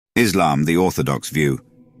Islam, the Orthodox View,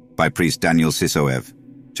 by Priest Daniel Sysoev,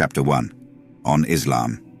 Chapter 1, on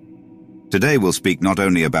Islam. Today we'll speak not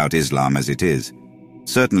only about Islam as it is.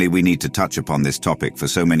 Certainly we need to touch upon this topic, for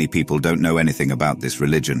so many people don't know anything about this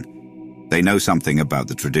religion. They know something about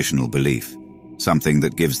the traditional belief, something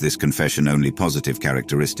that gives this confession only positive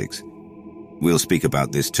characteristics. We'll speak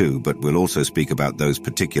about this too, but we'll also speak about those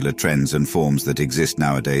particular trends and forms that exist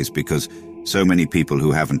nowadays, because so many people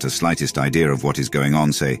who haven't the slightest idea of what is going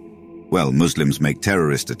on say, well, Muslims make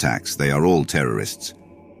terrorist attacks, they are all terrorists.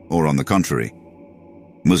 Or on the contrary,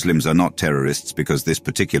 Muslims are not terrorists because this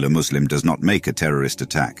particular Muslim does not make a terrorist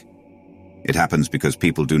attack. It happens because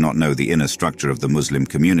people do not know the inner structure of the Muslim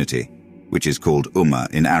community, which is called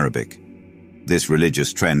Ummah in Arabic. This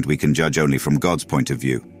religious trend we can judge only from God's point of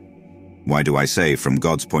view. Why do I say from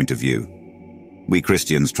God's point of view? We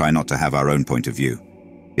Christians try not to have our own point of view.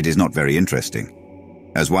 It is not very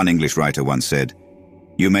interesting. As one English writer once said,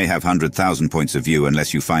 you may have 100,000 points of view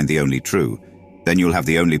unless you find the only true. Then you'll have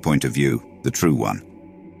the only point of view, the true one.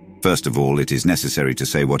 First of all, it is necessary to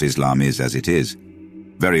say what Islam is as it is.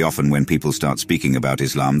 Very often when people start speaking about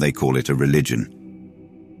Islam, they call it a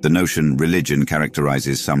religion. The notion religion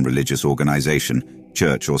characterizes some religious organization,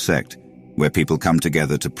 church or sect, where people come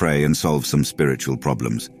together to pray and solve some spiritual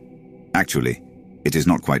problems. Actually, it is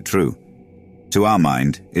not quite true. To our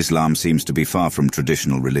mind, Islam seems to be far from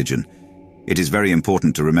traditional religion. It is very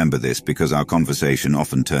important to remember this because our conversation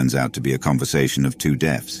often turns out to be a conversation of two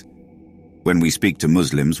deafs. When we speak to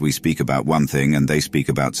Muslims, we speak about one thing and they speak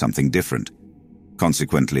about something different.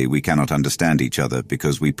 Consequently, we cannot understand each other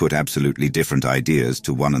because we put absolutely different ideas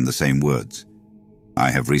to one and the same words.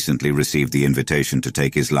 I have recently received the invitation to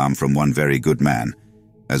take Islam from one very good man,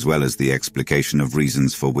 as well as the explication of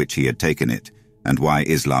reasons for which he had taken it, and why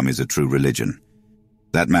Islam is a true religion.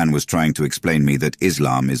 That man was trying to explain me that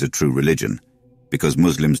Islam is a true religion, because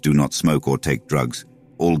Muslims do not smoke or take drugs,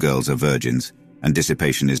 all girls are virgins, and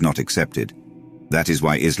dissipation is not accepted. That is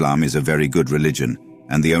why Islam is a very good religion,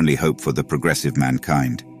 and the only hope for the progressive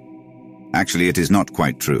mankind. Actually, it is not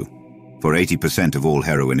quite true, for 80% of all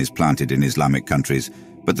heroin is planted in Islamic countries,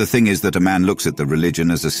 but the thing is that a man looks at the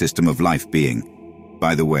religion as a system of life being.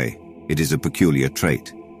 By the way, it is a peculiar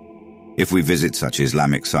trait. If we visit such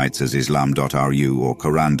Islamic sites as islam.ru or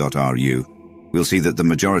quran.ru, we'll see that the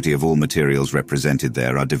majority of all materials represented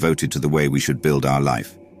there are devoted to the way we should build our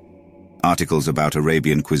life. Articles about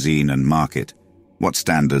Arabian cuisine and market, what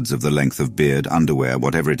standards of the length of beard, underwear,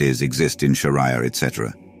 whatever it is, exist in Sharia,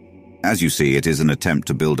 etc. As you see, it is an attempt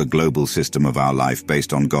to build a global system of our life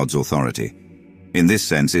based on God's authority. In this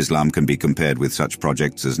sense, Islam can be compared with such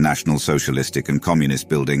projects as National Socialistic and Communist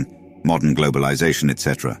building, modern globalization,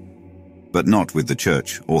 etc. But not with the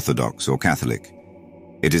Church, Orthodox or Catholic.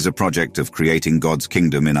 It is a project of creating God's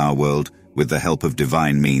kingdom in our world with the help of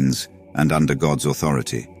divine means and under God's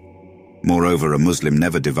authority. Moreover, a Muslim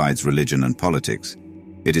never divides religion and politics.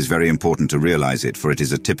 It is very important to realize it, for it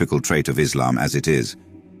is a typical trait of Islam as it is.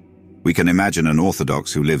 We can imagine an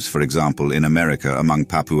Orthodox who lives, for example, in America among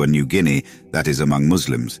Papua New Guinea, that is among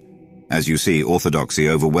Muslims. As you see, orthodoxy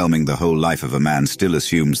overwhelming the whole life of a man still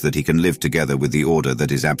assumes that he can live together with the order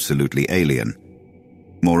that is absolutely alien.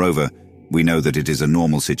 Moreover, we know that it is a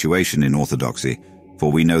normal situation in orthodoxy,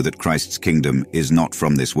 for we know that Christ's kingdom is not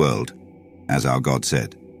from this world, as our God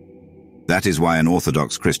said. That is why an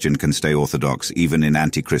Orthodox Christian can stay Orthodox even in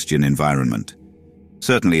anti-Christian environment.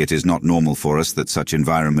 Certainly it is not normal for us that such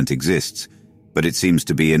environment exists, but it seems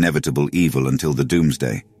to be inevitable evil until the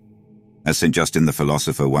doomsday. As St. Justin the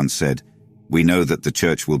philosopher once said, we know that the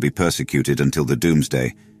church will be persecuted until the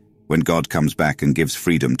doomsday, when God comes back and gives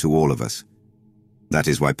freedom to all of us. That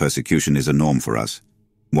is why persecution is a norm for us.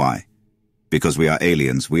 Why? Because we are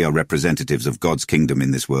aliens, we are representatives of God's kingdom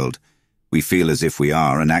in this world. We feel as if we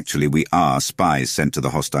are, and actually we are, spies sent to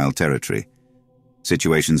the hostile territory.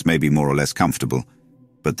 Situations may be more or less comfortable,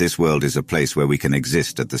 but this world is a place where we can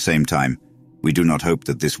exist at the same time. We do not hope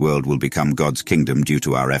that this world will become God's kingdom due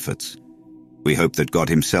to our efforts. We hope that God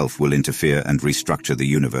himself will interfere and restructure the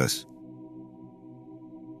universe.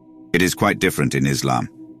 It is quite different in Islam.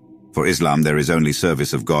 For Islam, there is only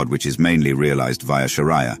service of God which is mainly realized via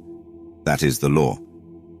Sharia. That is the law.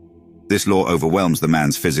 This law overwhelms the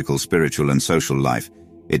man's physical, spiritual, and social life.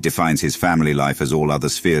 It defines his family life as all other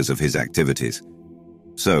spheres of his activities.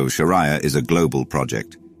 So, Sharia is a global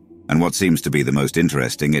project. And what seems to be the most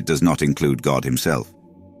interesting, it does not include God himself.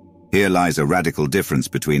 Here lies a radical difference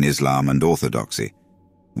between Islam and Orthodoxy.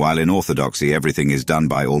 While in Orthodoxy everything is done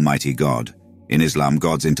by Almighty God, in Islam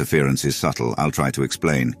God's interference is subtle. I'll try to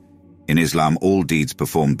explain. In Islam all deeds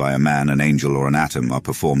performed by a man, an angel, or an atom are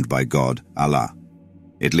performed by God, Allah.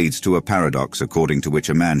 It leads to a paradox according to which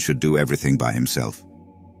a man should do everything by himself.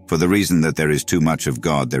 For the reason that there is too much of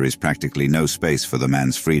God, there is practically no space for the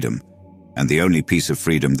man's freedom, and the only piece of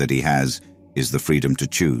freedom that he has is the freedom to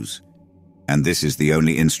choose. And this is the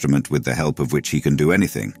only instrument with the help of which he can do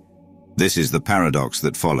anything. This is the paradox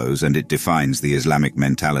that follows, and it defines the Islamic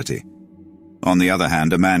mentality. On the other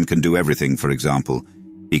hand, a man can do everything. For example,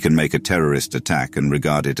 he can make a terrorist attack and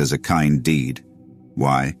regard it as a kind deed.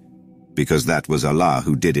 Why? Because that was Allah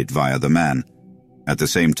who did it via the man. At the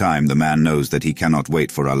same time, the man knows that he cannot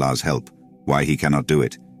wait for Allah's help. Why he cannot do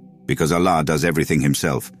it? Because Allah does everything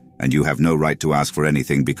himself, and you have no right to ask for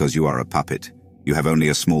anything because you are a puppet. You have only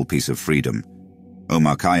a small piece of freedom.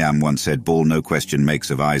 Omar Khayyam once said, "Ball no question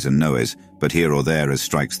makes of eyes and knowers, but here or there as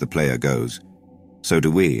strikes the player goes." So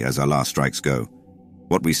do we, as Allah strikes go.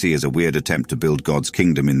 What we see is a weird attempt to build God's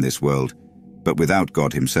kingdom in this world, but without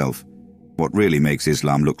God himself. What really makes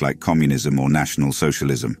Islam look like communism or national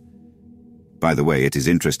socialism. By the way, it is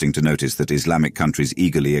interesting to notice that Islamic countries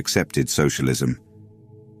eagerly accepted socialism.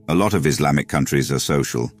 A lot of Islamic countries are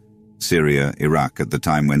social. Syria, Iraq at the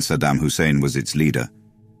time when Saddam Hussein was its leader.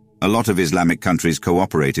 A lot of Islamic countries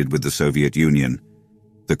cooperated with the Soviet Union.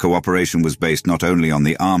 The cooperation was based not only on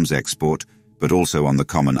the arms export, but also on the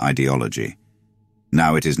common ideology.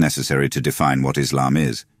 Now it is necessary to define what Islam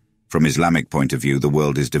is. From Islamic point of view, the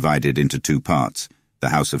world is divided into two parts, the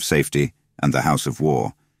House of Safety and the House of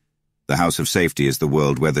War. The House of Safety is the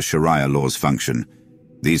world where the Sharia laws function.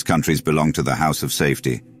 These countries belong to the House of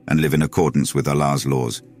Safety and live in accordance with Allah's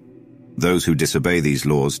laws. Those who disobey these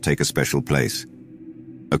laws take a special place.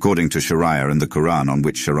 According to Sharia and the Quran, on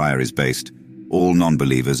which Sharia is based, all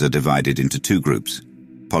non-believers are divided into two groups,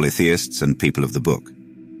 polytheists and people of the book.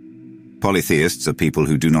 Polytheists are people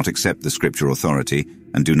who do not accept the scripture authority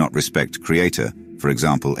and do not respect Creator, for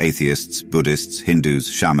example, atheists, Buddhists, Hindus,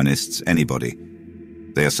 shamanists, anybody.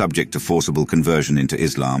 They are subject to forcible conversion into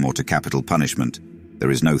Islam or to capital punishment.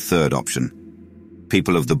 There is no third option.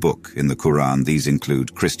 People of the book in the Quran, these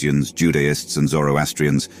include Christians, Judaists, and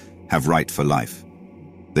Zoroastrians, have right for life.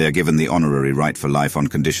 They are given the honorary right for life on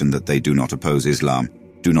condition that they do not oppose Islam,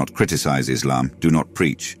 do not criticize Islam, do not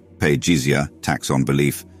preach, pay jizya, tax on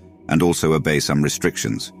belief, and also obey some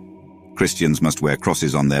restrictions. Christians must wear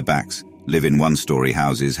crosses on their backs, live in one-story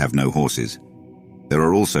houses, have no horses. There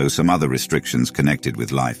are also some other restrictions connected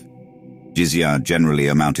with life. Jizya generally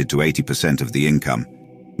amounted to 80% of the income.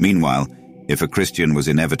 Meanwhile, if a Christian was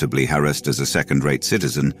inevitably harassed as a second-rate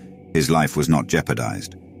citizen, his life was not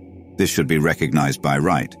jeopardized. This should be recognized by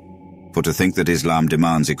right, for to think that Islam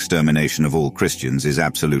demands extermination of all Christians is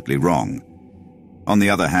absolutely wrong. On the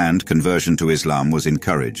other hand, conversion to Islam was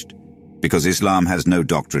encouraged. Because Islam has no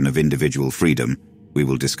doctrine of individual freedom, we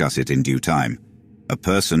will discuss it in due time, a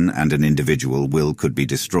person and an individual will could be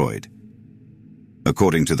destroyed.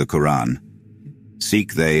 According to the Quran,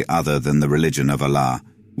 "Seek they other than the religion of Allah,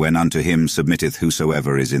 when unto him submitteth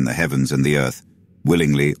whosoever is in the heavens and the earth,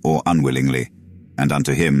 willingly or unwillingly, and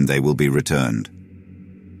unto him they will be returned."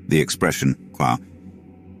 The expression,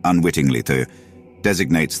 unwittingly to,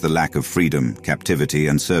 designates the lack of freedom, captivity,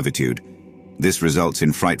 and servitude. This results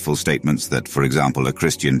in frightful statements that, for example, a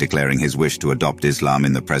Christian declaring his wish to adopt Islam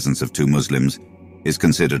in the presence of two Muslims is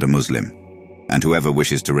considered a Muslim, and whoever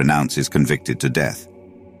wishes to renounce is convicted to death.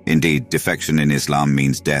 Indeed, defection in Islam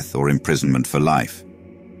means death or imprisonment for life.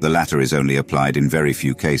 The latter is only applied in very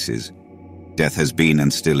few cases. Death has been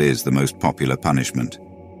and still is the most popular punishment.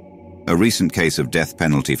 A recent case of death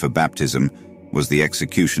penalty for baptism was the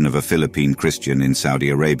execution of a Philippine Christian in Saudi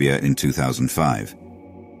Arabia in 2005.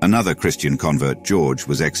 Another Christian convert, George,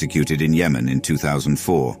 was executed in Yemen in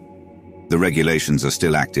 2004. The regulations are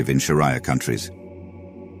still active in Sharia countries.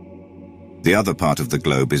 The other part of the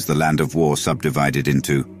globe is the land of war, subdivided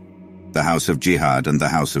into the House of Jihad and the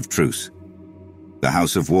House of Truce. The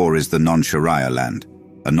House of War is the non-Sharia land,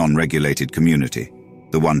 a non-regulated community,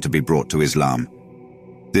 the one to be brought to Islam.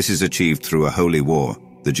 This is achieved through a holy war,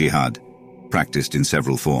 the jihad, practiced in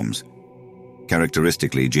several forms.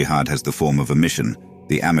 Characteristically, jihad has the form of a mission,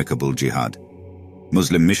 the amicable jihad.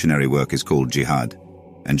 Muslim missionary work is called jihad,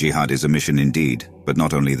 and jihad is a mission indeed, but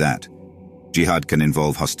not only that. Jihad can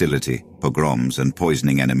involve hostility, pogroms, and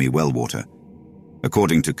poisoning enemy well water.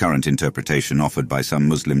 According to current interpretation offered by some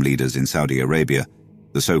Muslim leaders in Saudi Arabia,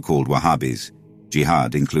 the so-called Wahhabis,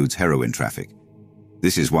 jihad includes heroin traffic.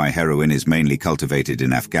 This is why heroin is mainly cultivated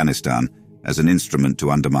in Afghanistan as an instrument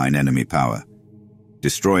to undermine enemy power.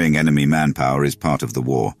 Destroying enemy manpower is part of the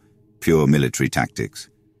war, pure military tactics.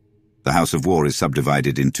 The House of War is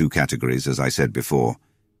subdivided in two categories, as I said before.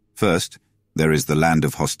 First, there is the land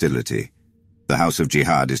of hostility. The House of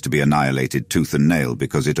Jihad is to be annihilated tooth and nail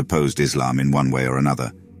because it opposed Islam in one way or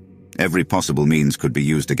another. Every possible means could be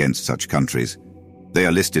used against such countries. They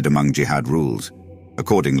are listed among jihad rules.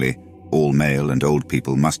 Accordingly, all male and old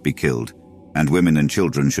people must be killed, and women and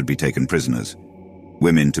children should be taken prisoners.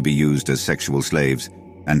 Women to be used as sexual slaves,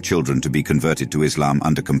 and children to be converted to Islam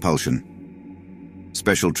under compulsion.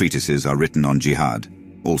 Special treatises are written on jihad,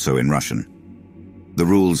 also in Russian. The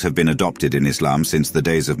rules have been adopted in Islam since the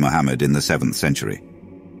days of Muhammad in the 7th century.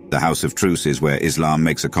 The House of Truce is where Islam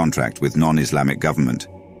makes a contract with non-Islamic government.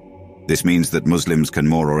 This means that Muslims can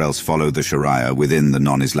more or else follow the Sharia within the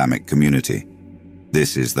non-Islamic community.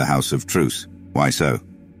 This is the House of Truce. Why so?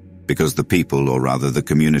 Because the people, or rather the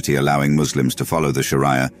community allowing Muslims to follow the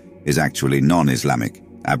Sharia, is actually non-Islamic,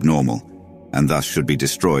 abnormal, and thus should be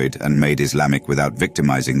destroyed and made Islamic without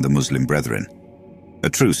victimizing the Muslim brethren. A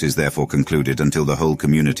truce is therefore concluded until the whole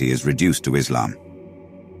community is reduced to Islam.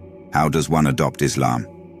 How does one adopt Islam?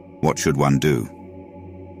 What should one do?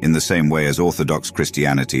 In the same way as Orthodox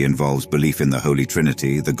Christianity involves belief in the Holy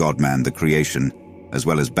Trinity, the God-man, the creation, as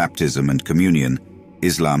well as baptism and communion,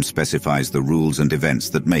 Islam specifies the rules and events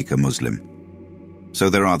that make a Muslim. So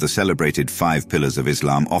there are the celebrated 5 pillars of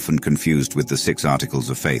Islam, often confused with the 6 articles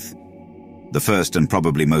of faith. The first and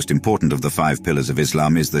probably most important of the 5 pillars of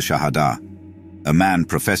Islam is the Shahada. A man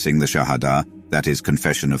professing the Shahada, that is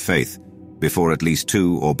confession of faith, before at least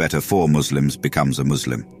 2 or better 4 Muslims becomes a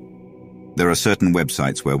Muslim. There are certain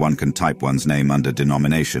websites where one can type one's name under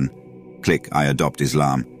denomination, click I adopt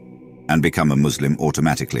Islam, and become a Muslim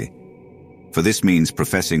automatically. For this means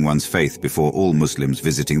professing one's faith before all Muslims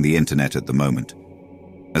visiting the internet at the moment.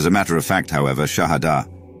 As a matter of fact, however, Shahada,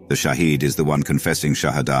 the Shaheed is the one confessing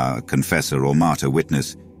Shahada, confessor or martyr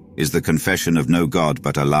witness, is the confession of no God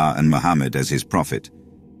but Allah and Muhammad as his prophet.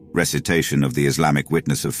 Recitation of the Islamic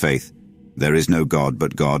witness of faith, there is no God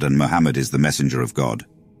but God and Muhammad is the messenger of God,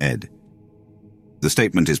 ed. The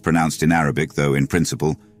statement is pronounced in Arabic, though in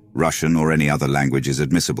principle, Russian or any other language is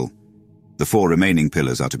admissible. The 4 remaining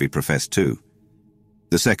pillars are to be professed too.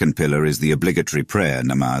 The second pillar is the obligatory prayer,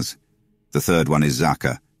 namaz. The third one is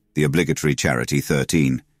zakah, the obligatory charity,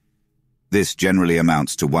 13. This generally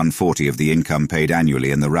amounts to 1/40 of the income paid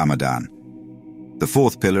annually in the Ramadan. The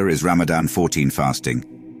 4th pillar is Ramadan 14 fasting,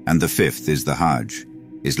 and the 5th is the Hajj,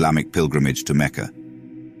 Islamic pilgrimage to Mecca.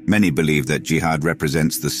 Many believe that jihad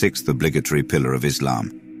represents the 6th obligatory pillar of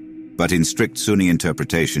Islam. But in strict Sunni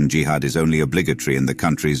interpretation, jihad is only obligatory in the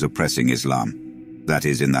countries oppressing Islam, that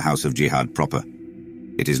is, in the House of Jihad proper.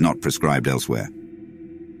 It is not prescribed elsewhere.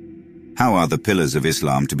 How are the pillars of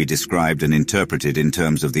Islam to be described and interpreted in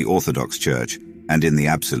terms of the Orthodox Church and in the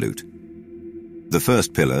absolute? The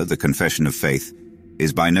first pillar, the confession of faith,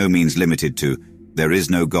 is by no means limited to there is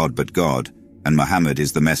no God but God and Muhammad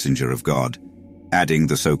is the messenger of God, adding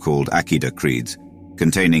the so-called Aqidah creeds,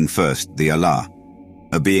 containing first the Allah,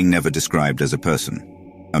 a being never described as a person,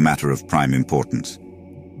 a matter of prime importance.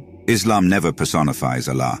 Islam never personifies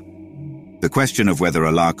Allah. The question of whether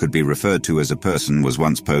Allah could be referred to as a person was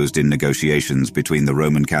once posed in negotiations between the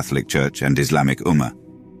Roman Catholic Church and Islamic Ummah.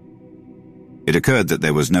 It occurred that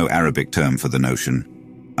there was no Arabic term for the notion.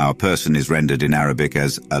 Our person is rendered in Arabic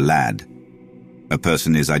as a lad. A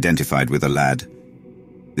person is identified with a lad.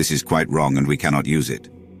 This is quite wrong and we cannot use it.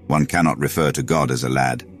 One cannot refer to God as a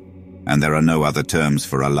lad, and there are no other terms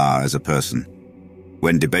for Allah as a person.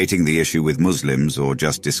 When debating the issue with Muslims or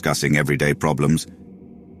just discussing everyday problems,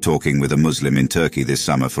 talking with a Muslim in Turkey this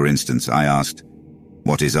summer, for instance, I asked,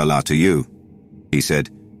 "What is Allah to you?" He said,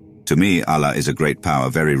 "To me, Allah is a great power,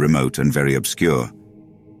 very remote and very obscure.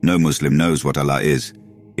 No Muslim knows what Allah is.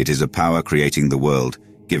 It is a power creating the world,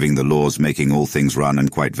 giving the laws, making all things run, and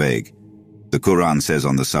quite vague. The Quran says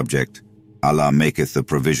on the subject, Allah maketh the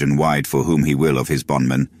provision wide for whom he will of his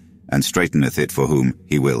bondmen, and straighteneth it for whom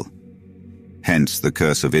he will." Hence the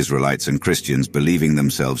curse of Israelites and Christians believing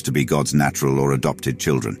themselves to be God's natural or adopted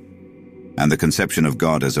children, and the conception of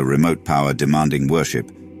God as a remote power demanding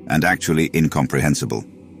worship and actually incomprehensible.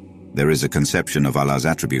 There is a conception of Allah's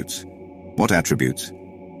attributes. What attributes?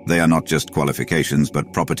 They are not just qualifications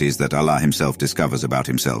but properties that Allah himself discovers about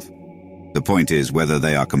himself. The point is whether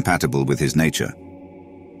they are compatible with his nature.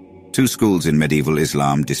 2 schools in medieval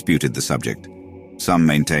Islam disputed the subject. Some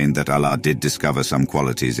maintained that Allah did discover some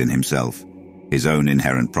qualities in himself, his own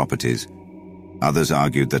inherent properties. Others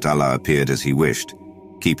argued that Allah appeared as he wished,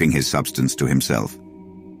 keeping his substance to himself.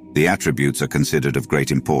 The attributes are considered of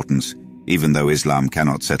great importance, even though Islam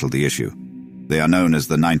cannot settle the issue. They are known as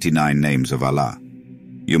the 99 names of Allah.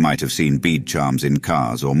 You might have seen bead charms in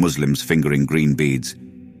cars or Muslims fingering green beads.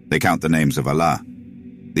 They count the names of Allah.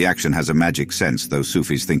 The action has a magic sense, though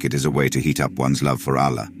Sufis think it is a way to heat up one's love for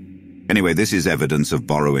Allah. Anyway, this is evidence of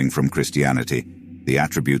borrowing from Christianity. The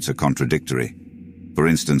attributes are contradictory. For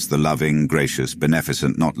instance, the loving, gracious,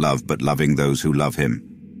 beneficent, not love, but loving those who love him.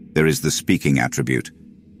 There is the speaking attribute.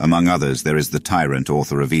 Among others, there is the tyrant,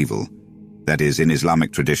 author of evil. That is, in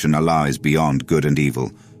Islamic tradition, Allah is beyond good and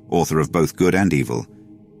evil, author of both good and evil.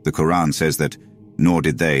 The Quran says that, nor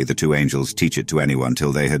did they, the two angels, teach it to anyone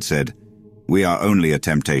till they had said, "We are only a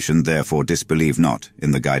temptation, therefore disbelieve not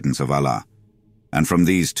in the guidance of Allah." And from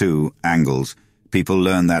these two angles, people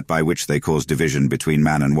learn that by which they cause division between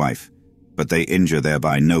man and wife, but they injure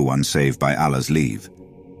thereby no one save by Allah's leave.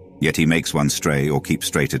 Yet he makes one stray or keep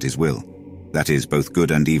straight at his will. That is, both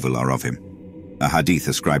good and evil are of him. A hadith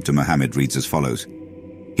ascribed to Muhammad reads as follows: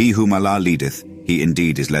 "He whom Allah leadeth, he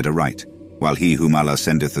indeed is led aright, while he whom Allah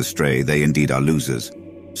sendeth astray, they indeed are losers.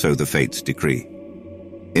 So the fates decree."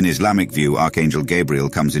 In Islamic view, Archangel Gabriel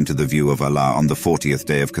comes into the view of Allah on the 40th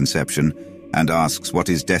day of conception and asks what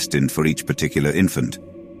is destined for each particular infant.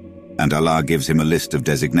 And Allah gives him a list of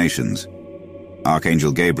designations.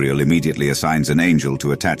 Archangel Gabriel immediately assigns an angel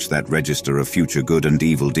to attach that register of future good and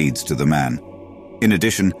evil deeds to the man. In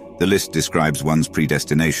addition, the list describes one's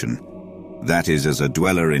predestination. That is, as a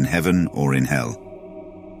dweller in heaven or in hell.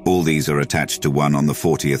 All these are attached to one on the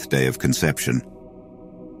 40th day of conception.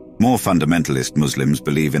 More fundamentalist Muslims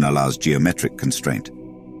believe in Allah's geometric constraint.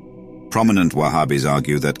 Prominent Wahhabis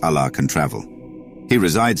argue that Allah can travel. He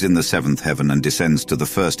resides in the 7th heaven and descends to the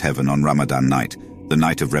 1st heaven on Ramadan night, the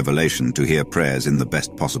night of revelation, to hear prayers in the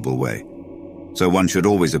best possible way. So one should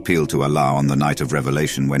always appeal to Allah on the night of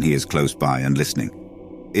revelation when he is close by and listening.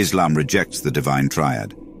 Islam rejects the divine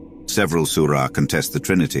triad. Several surah contest the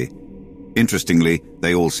Trinity. Interestingly,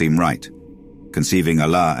 they all seem right. Conceiving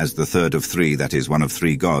Allah as the third of three, that is, one of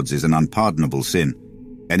three gods, is an unpardonable sin.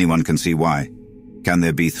 Anyone can see why. Can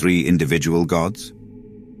there be three individual gods?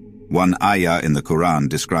 One ayah in the Quran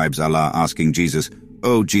describes Allah asking Jesus,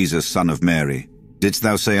 "O Jesus, son of Mary, didst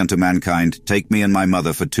thou say unto mankind, take me and my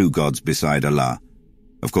mother for two gods beside Allah?"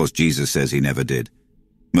 Of course, Jesus says he never did.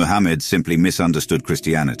 Muhammad simply misunderstood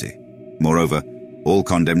Christianity. Moreover, all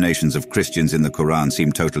condemnations of Christians in the Quran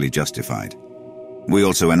seem totally justified. We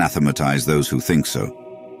also anathematize those who think so.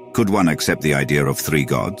 Could one accept the idea of three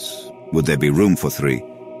gods? Would there be room for three?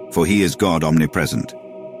 For he is God omnipresent.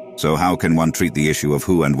 So how can one treat the issue of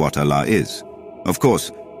who and what Allah is? Of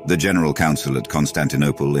course, the General Council at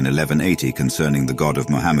Constantinople in 1180 concerning the God of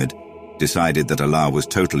Muhammad decided that Allah was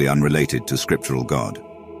totally unrelated to scriptural God.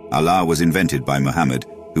 Allah was invented by Muhammad,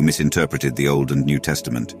 who misinterpreted the Old and New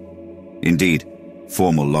Testament. Indeed,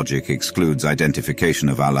 formal logic excludes identification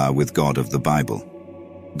of Allah with God of the Bible.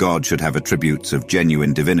 God should have attributes of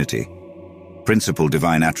genuine divinity. Principal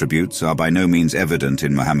divine attributes are by no means evident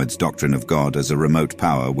in Muhammad's doctrine of God as a remote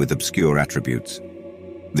power with obscure attributes.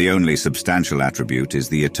 The only substantial attribute is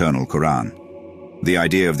the eternal Quran. The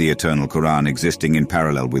idea of the eternal Quran existing in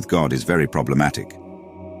parallel with God is very problematic.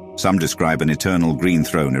 Some describe an eternal green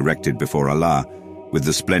throne erected before Allah, with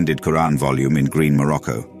the splendid Quran volume in green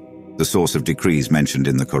Morocco, the source of decrees mentioned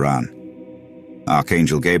in the Quran.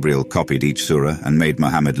 Archangel Gabriel copied each surah and made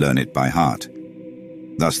Muhammad learn it by heart.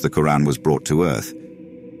 Thus the Quran was brought to earth.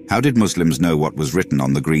 How did Muslims know what was written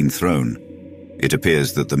on the green throne? It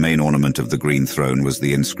appears that the main ornament of the green throne was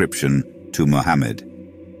the inscription, "To Muhammad."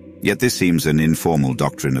 Yet this seems an informal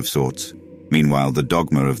doctrine of sorts. Meanwhile, the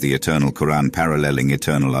dogma of the eternal Quran paralleling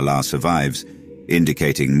eternal Allah survives,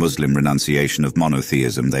 indicating Muslim renunciation of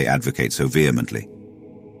monotheism they advocate so vehemently.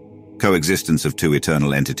 Coexistence of two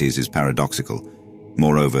eternal entities is paradoxical.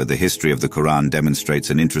 Moreover, the history of the Quran demonstrates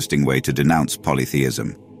an interesting way to denounce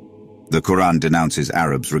polytheism. The Quran denounces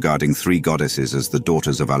Arabs regarding three goddesses as the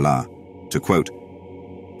daughters of Allah. To quote,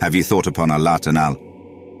 "Have ye thought upon Allat and Al,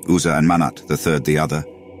 Uzza and Manat, the third the other?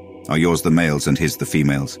 Are yours the males and his the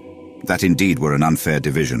females? That indeed were an unfair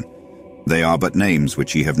division. They are but names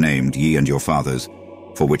which ye have named, ye and your fathers,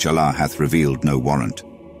 for which Allah hath revealed no warrant."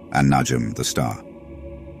 An-Najm, the star.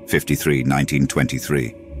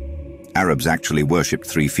 1923. Arabs actually worshipped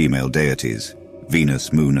three female deities,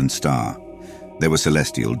 Venus, Moon, and Star. They were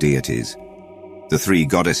celestial deities. The three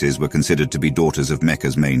goddesses were considered to be daughters of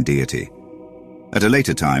Mecca's main deity. At a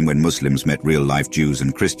later time, when Muslims met real-life Jews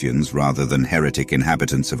and Christians rather than heretic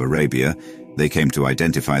inhabitants of Arabia, they came to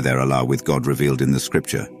identify their Allah with God revealed in the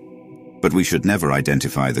scripture. But we should never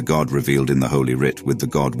identify the God revealed in the Holy Writ with the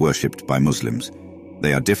God worshipped by Muslims.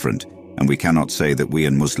 They are different, and we cannot say that we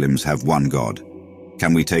and Muslims have one God.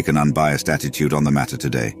 Can we take an unbiased attitude on the matter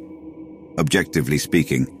today? Objectively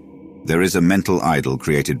speaking, there is a mental idol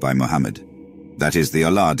created by Muhammad. That is, the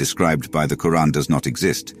Allah described by the Quran does not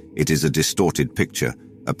exist. It is a distorted picture,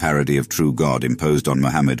 a parody of true God imposed on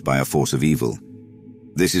Muhammad by a force of evil.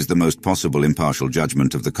 This is the most possible impartial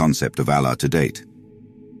judgment of the concept of Allah to date.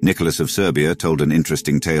 Nicholas of Serbia told an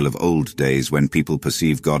interesting tale of old days when people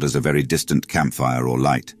perceived God as a very distant campfire or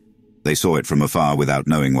light. They saw it from afar without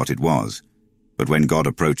knowing what it was. But when God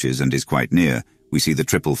approaches and is quite near, we see the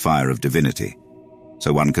triple fire of divinity.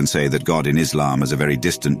 So one can say that God in Islam is a very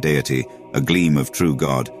distant deity, a gleam of true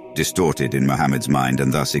God, distorted in Muhammad's mind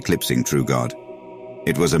and thus eclipsing true God.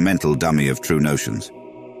 It was a mental dummy of true notions.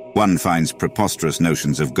 One finds preposterous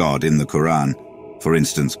notions of God in the Quran. For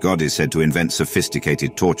instance, God is said to invent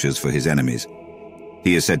sophisticated tortures for his enemies.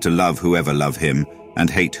 He is said to love whoever love him and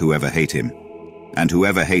hate whoever hate him. And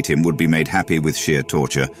whoever hate him would be made happy with sheer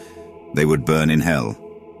torture. They would burn in hell,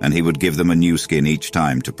 and he would give them a new skin each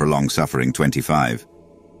time to prolong suffering 25.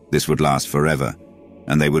 This would last forever,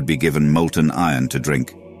 and they would be given molten iron to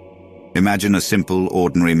drink. Imagine a simple,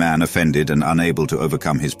 ordinary man offended and unable to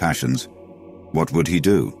overcome his passions. What would he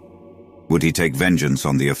do? Would he take vengeance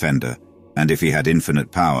on the offender? And if he had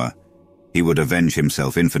infinite power, he would avenge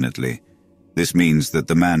himself infinitely. This means that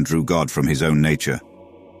the man drew God from his own nature.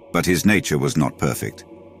 But his nature was not perfect.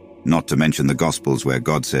 Not to mention the Gospels where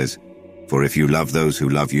God says, "For if you love those who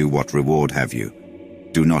love you, what reward have you?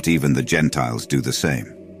 Do not even the Gentiles do the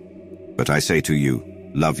same? But I say to you,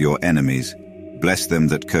 love your enemies, bless them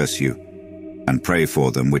that curse you, and pray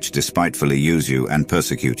for them which despitefully use you and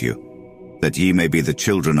persecute you, that ye may be the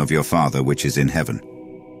children of your Father which is in heaven.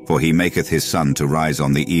 For he maketh his sun to rise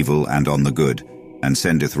on the evil and on the good, and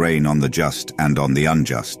sendeth rain on the just and on the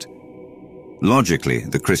unjust." Logically,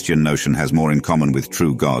 the Christian notion has more in common with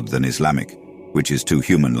true God than Islamic, which is too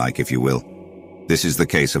human-like, if you will. This is the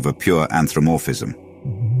case of a pure anthropomorphism.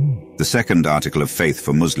 The second article of faith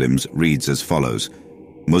for Muslims reads as follows: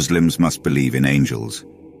 Muslims must believe in angels.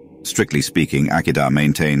 Strictly speaking, Aqidah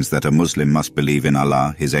maintains that a Muslim must believe in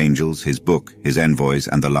Allah, His angels, His book, His envoys,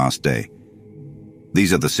 and the last day.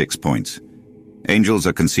 These are the 6 points. Angels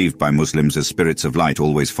are conceived by Muslims as spirits of light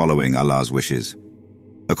always following Allah's wishes.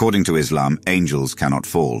 According to Islam, angels cannot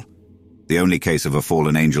fall. The only case of a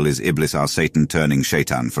fallen angel is Iblis or Satan turning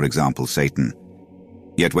Shaitan, for example, Satan.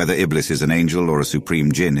 Yet whether Iblis is an angel or a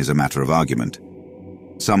supreme jinn is a matter of argument.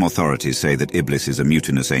 Some authorities say that Iblis is a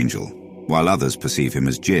mutinous angel, while others perceive him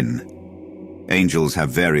as jinn. Angels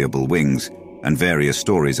have variable wings, and various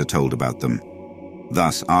stories are told about them.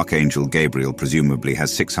 Thus, Archangel Gabriel presumably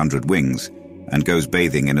has 600 wings, and goes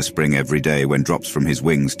bathing in a spring every day when drops from his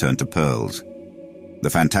wings turn to pearls. The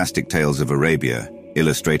fantastic tales of Arabia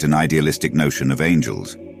illustrate an idealistic notion of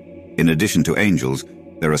angels. In addition to angels,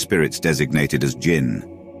 there are spirits designated as jinn.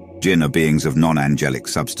 Jinn are beings of non-angelic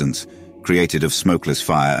substance, created of smokeless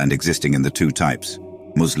fire and existing in the 2 types,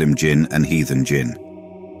 Muslim jinn and heathen jinn.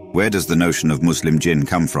 Where does the notion of Muslim jinn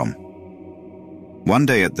come from? One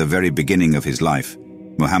day at the very beginning of his life,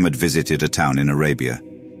 Muhammad visited a town in Arabia.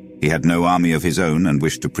 He had no army of his own and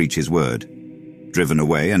wished to preach his word. Driven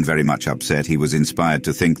away and very much upset, he was inspired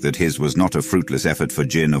to think that his was not a fruitless effort, for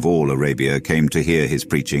jinn of all Arabia came to hear his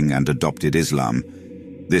preaching and adopted Islam.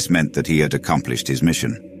 This meant that he had accomplished his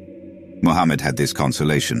mission. Muhammad had this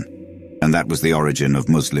consolation, and that was the origin of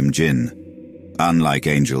Muslim jinn. Unlike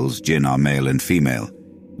angels, jinn are male and female.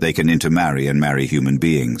 They can intermarry and marry human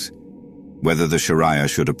beings. Whether the Sharia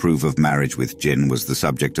should approve of marriage with jinn was the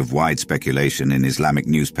subject of wide speculation in Islamic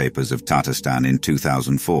newspapers of Tatarstan in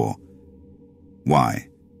 2004. Why?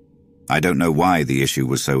 I don't know why the issue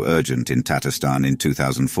was so urgent in Tatarstan in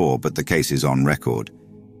 2004, but the case is on record.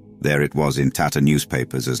 There it was in Tatar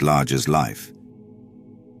newspapers as large as life.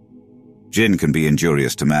 Jinn can be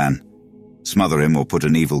injurious to man, smother him or put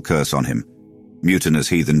an evil curse on him. Mutinous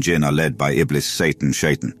heathen jinn are led by Iblis, Satan,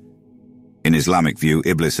 Shaitan. In Islamic view,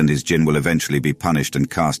 Iblis and his jinn will eventually be punished and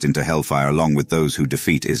cast into hellfire along with those who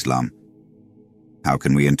defeat Islam. How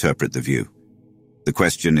can we interpret the view? The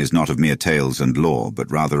question is not of mere tales and lore,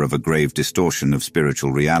 but rather of a grave distortion of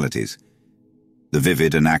spiritual realities. The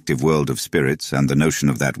vivid and active world of spirits and the notion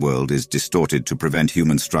of that world is distorted to prevent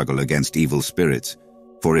human struggle against evil spirits.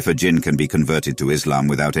 For if a jinn can be converted to Islam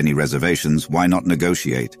without any reservations, why not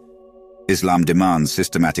negotiate? Islam demands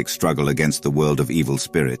systematic struggle against the world of evil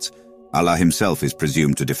spirits. Allah himself is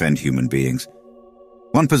presumed to defend human beings.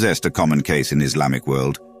 One possessed a common case in Islamic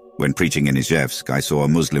world. When preaching in Izhevsk, I saw a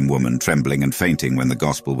Muslim woman trembling and fainting when the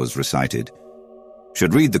gospel was recited.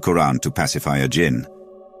 Should read the Quran to pacify a jinn.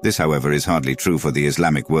 This, however, is hardly true, for the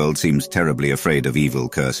Islamic world seems terribly afraid of evil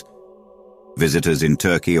curse. Visitors in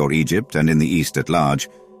Turkey or Egypt and in the East at large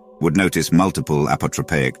would notice multiple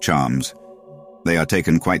apotropaic charms. They are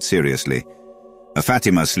taken quite seriously. A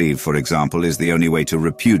Fatima sleeve, for example, is the only way to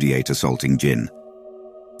repudiate assaulting jinn.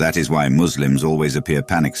 That is why Muslims always appear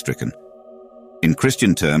panic-stricken. In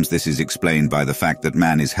Christian terms, this is explained by the fact that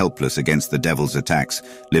man is helpless against the devil's attacks,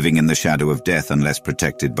 living in the shadow of death unless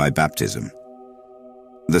protected by baptism.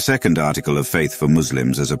 The second article of faith for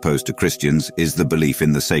Muslims as opposed to Christians is the belief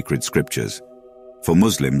in the sacred scriptures. For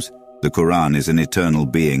Muslims, the Quran is an eternal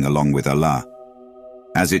being along with Allah.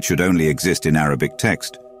 As it should only exist in Arabic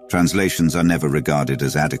text, translations are never regarded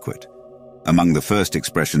as adequate. Among the first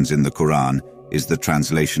expressions in the Quran is the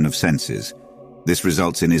translation of senses. This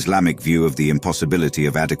results in Islamic view of the impossibility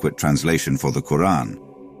of adequate translation for the Quran.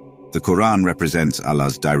 The Quran represents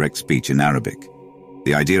Allah's direct speech in Arabic.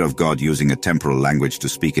 The idea of God using a temporal language to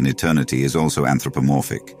speak in eternity is also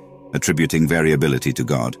anthropomorphic, attributing variability to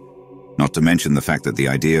God. Not to mention the fact that the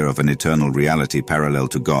idea of an eternal reality parallel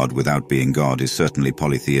to God without being God is certainly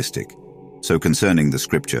polytheistic. So concerning the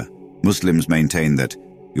scripture, Muslims maintain that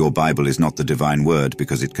your Bible is not the divine word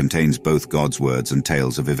because it contains both God's words and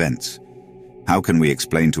tales of events. How can we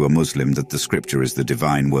explain to a Muslim that the scripture is the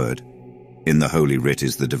divine word? In the Holy Writ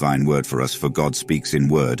is the divine word for us, for God speaks in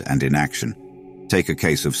word and in action. Take a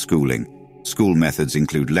case of schooling. School methods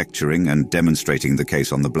include lecturing and demonstrating the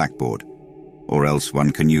case on the blackboard. Or else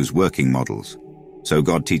one can use working models. So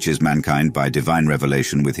God teaches mankind by divine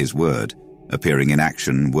revelation with his word, appearing in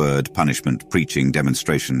action, word, punishment, preaching,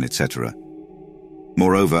 demonstration, etc.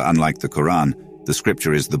 Moreover, unlike the Quran, the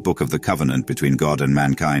scripture is the book of the covenant between God and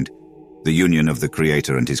mankind, the union of the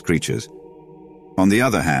Creator and his creatures. On the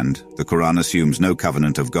other hand, the Quran assumes no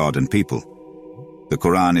covenant of God and people. The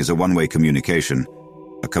Quran is a one-way communication,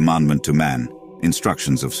 a commandment to man,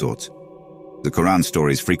 instructions of sorts. The Quran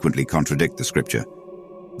stories frequently contradict the scripture.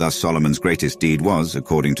 Thus Solomon's greatest deed was,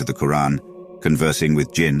 according to the Quran, conversing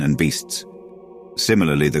with jinn and beasts.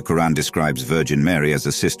 Similarly, the Quran describes Virgin Mary as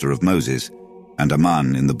a sister of Moses, and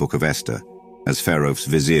Aman in the Book of Esther, as Pharaoh's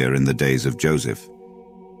vizier in the days of Joseph.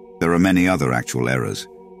 There are many other actual errors.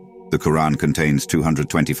 The Quran contains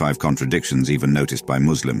 225 contradictions even noticed by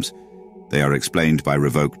Muslims. They are explained by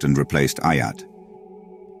revoked and replaced ayat.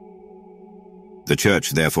 The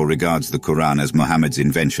Church therefore regards the Quran as Muhammad's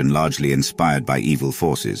invention largely inspired by evil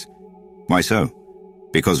forces. Why so?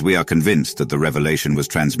 Because we are convinced that the revelation was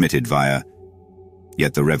transmitted via...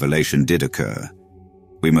 Yet the revelation did occur.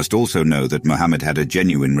 We must also know that Muhammad had a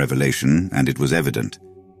genuine revelation, and it was evident.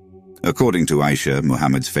 According to Aisha,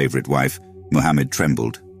 Muhammad's favorite wife, Muhammad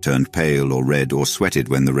trembled, turned pale or red or sweated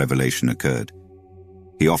when the revelation occurred.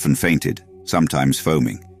 He often fainted, sometimes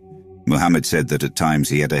foaming. Muhammad said that at times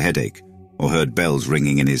he had a headache, or heard bells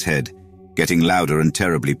ringing in his head, getting louder and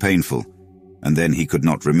terribly painful, and then he could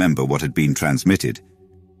not remember what had been transmitted.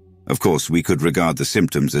 Of course, we could regard the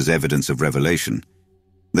symptoms as evidence of revelation.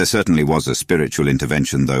 There certainly was a spiritual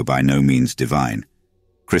intervention, though by no means divine.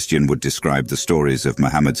 Christian would describe the stories of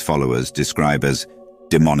Muhammad's followers describe as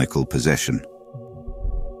demonical possession.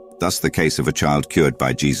 Thus the case of a child cured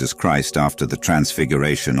by Jesus Christ after the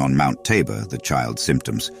transfiguration on Mount Tabor, the child's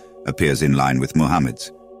symptoms, appears in line with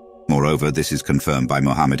Muhammad's. Moreover, this is confirmed by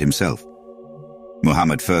Muhammad himself.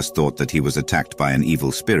 Muhammad first thought that he was attacked by an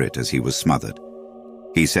evil spirit as he was smothered.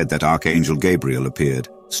 He said that Archangel Gabriel appeared,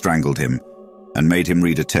 strangled him, and made him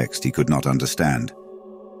read a text he could not understand.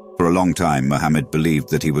 For a long time, Muhammad believed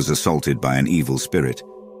that he was assaulted by an evil spirit,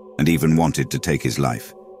 and even wanted to take his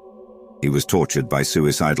life. He was tortured by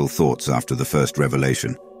suicidal thoughts after the first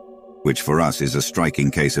revelation, which for us is a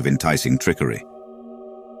striking case of enticing trickery.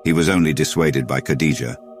 He was only dissuaded by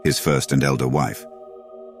Khadijah, his first and elder wife.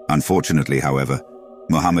 Unfortunately, however,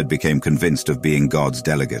 Muhammad became convinced of being God's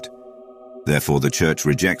delegate. Therefore, the Church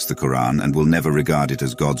rejects the Quran and will never regard it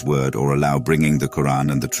as God's word or allow bringing the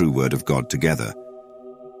Quran and the true word of God together.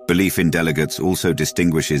 Belief in delegates also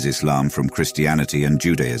distinguishes Islam from Christianity and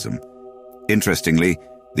Judaism. Interestingly,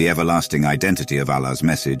 the everlasting identity of Allah's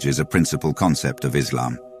message is a principal concept of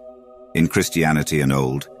Islam. In Christianity and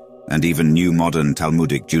Old, and even new modern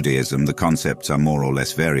Talmudic Judaism, the concepts are more or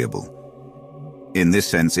less variable. In this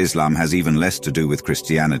sense, Islam has even less to do with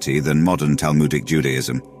Christianity than modern Talmudic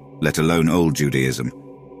Judaism, let alone Old Judaism,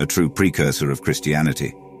 a true precursor of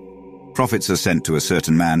Christianity. Prophets are sent to a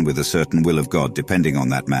certain man with a certain will of God depending on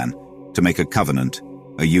that man, to make a covenant,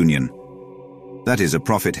 a union. That is, a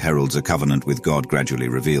prophet heralds a covenant with God gradually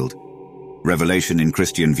revealed. Revelation in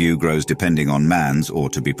Christian view grows depending on man's, or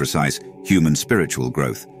to be precise, human spiritual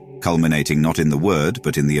growth, culminating not in the Word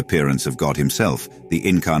but in the appearance of God himself, the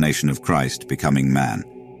incarnation of Christ becoming man.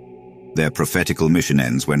 Their prophetical mission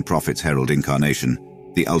ends when prophets herald incarnation,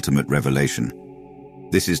 the ultimate revelation.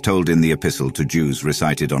 This is told in the epistle to Jews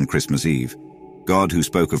recited on Christmas Eve. God, who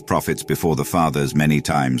spoke of prophets before the fathers many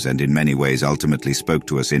times and in many ways ultimately spoke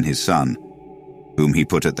to us in his Son, whom he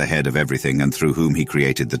put at the head of everything and through whom he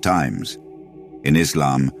created the times. In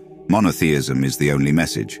Islam, Monotheism is the only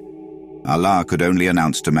message. Allah could only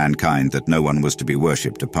announce to mankind that no one was to be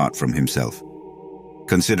worshipped apart from himself.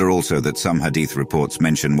 Consider also that some hadith reports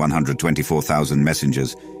mention 124,000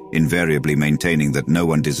 messengers, invariably maintaining that no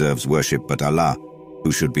one deserves worship but Allah,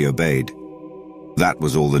 who should be obeyed. That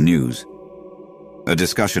was all the news. A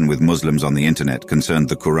discussion with Muslims on the internet concerned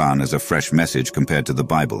the Quran as a fresh message compared to the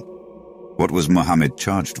Bible. What was Muhammad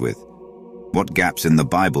charged with? What gaps in the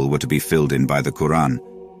Bible were to be filled in by the Quran?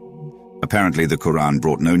 Apparently the Quran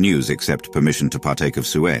brought no news except permission to partake of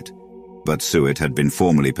suet, but suet had been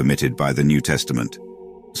formally permitted by the New Testament,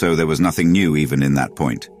 so there was nothing new even in that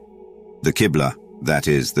point. The Qibla, that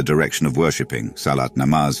is, the direction of worshipping, Salat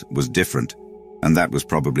Namaz, was different, and that was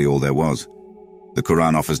probably all there was. The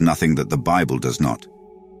Quran offers nothing that the Bible does not.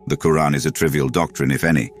 The Quran is a trivial doctrine, if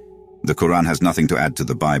any. The Quran has nothing to add to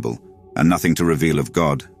the Bible, and nothing to reveal of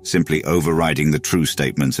God, simply overriding the true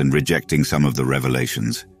statements and rejecting some of the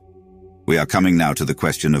revelations. We are coming now to the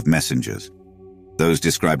question of messengers. Those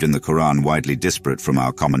described in the Quran widely disparate from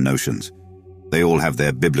our common notions. They all have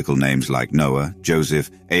their biblical names like Noah,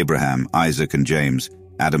 Joseph, Abraham, Isaac and James,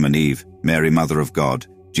 Adam and Eve, Mary Mother of God,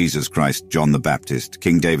 Jesus Christ, John the Baptist,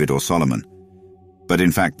 King David or Solomon. But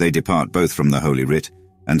in fact they depart both from the Holy Writ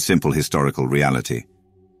and simple historical reality.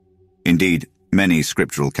 Indeed, many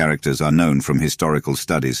scriptural characters are known from historical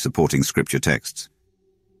studies supporting scripture texts.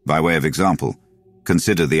 By way of example,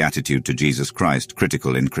 consider the attitude to Jesus Christ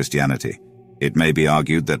critical in Christianity. It may be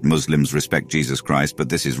argued that Muslims respect Jesus Christ, but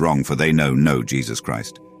this is wrong, for they know no Jesus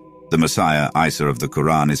Christ. The Messiah, Isa of the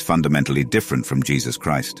Quran, is fundamentally different from Jesus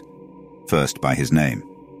Christ. First, by his name.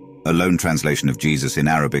 A lone translation of Jesus in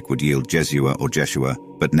Arabic would yield Jesua or Jeshua,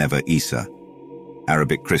 but never Isa.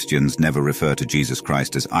 Arabic Christians never refer to Jesus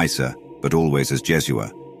Christ as Isa, but always as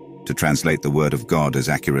Jesua, to translate the word of God as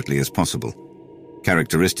accurately as possible.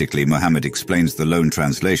 Characteristically, Muhammad explains the lone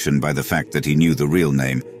translation by the fact that he knew the real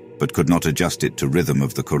name, but could not adjust it to rhythm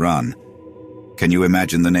of the Quran. Can you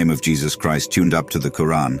imagine the name of Jesus Christ tuned up to the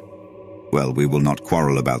Quran? Well, we will not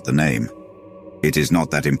quarrel about the name. It is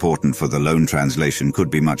not that important, for the lone translation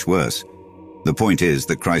could be much worse. The point is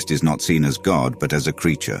that Christ is not seen as God, but as a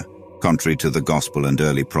creature, contrary to the Gospel and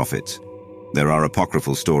early prophets. There are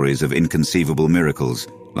apocryphal stories of inconceivable miracles,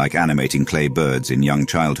 like animating clay birds in young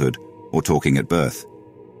childhood, or talking at birth.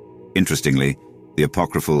 Interestingly, the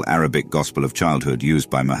apocryphal Arabic Gospel of Childhood used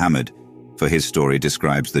by Muhammad for his story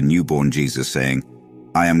describes the newborn Jesus saying,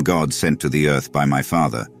 "I am God sent to the earth by my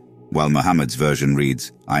Father," while Muhammad's version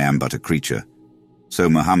reads, "I am but a creature." So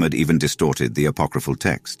Muhammad even distorted the apocryphal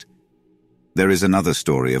text. There is another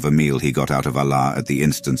story of a meal he got out of Allah at the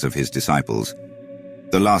instance of his disciples.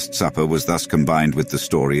 The Last Supper was thus combined with the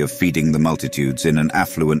story of feeding the multitudes in an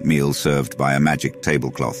affluent meal served by a magic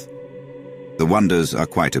tablecloth. The wonders are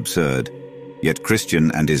quite absurd, yet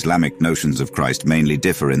Christian and Islamic notions of Christ mainly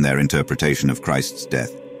differ in their interpretation of Christ's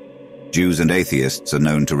death. Jews and atheists are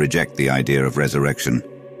known to reject the idea of resurrection.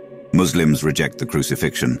 Muslims reject the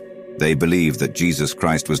crucifixion. They believe that Jesus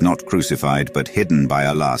Christ was not crucified but hidden by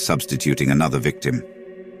Allah, substituting another victim.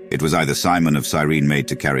 It was either Simon of Cyrene made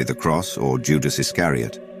to carry the cross or Judas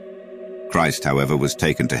Iscariot. Christ, however, was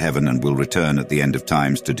taken to heaven and will return at the end of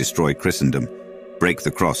times to destroy Christendom, break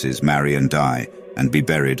the crosses, marry and die, and be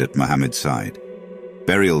buried at Muhammad's side.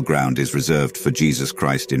 Burial ground is reserved for Jesus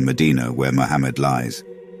Christ in Medina, where Muhammad lies.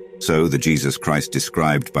 So the Jesus Christ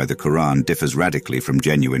described by the Quran differs radically from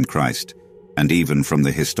genuine Christ, and even from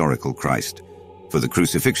the historical Christ, for the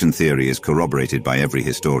crucifixion theory is corroborated by every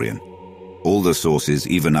historian. All the sources,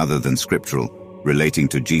 even other than scriptural, relating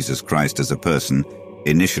to Jesus Christ as a person,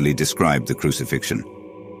 initially described the crucifixion.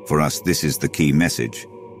 For us, this is the key message.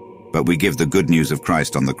 But we give the good news of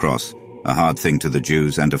Christ on the cross, a hard thing to the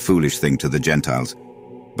Jews and a foolish thing to the Gentiles.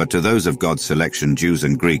 But to those of God's selection, Jews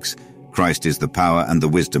and Greeks, Christ is the power and the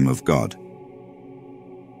wisdom of God.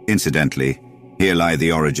 Incidentally, here lie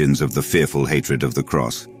the origins of the fearful hatred of the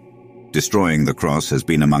cross. Destroying the cross has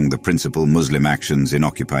been among the principal Muslim actions in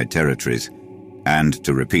occupied territories, and,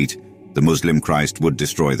 to repeat, the Muslim Christ would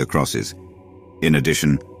destroy the crosses. In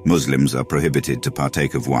addition, Muslims are prohibited to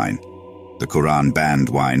partake of wine. The Quran banned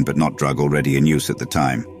wine, but not drug already in use at the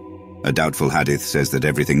time. A doubtful hadith says that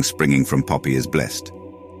everything springing from poppy is blessed.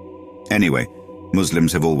 Anyway,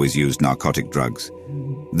 Muslims have always used narcotic drugs.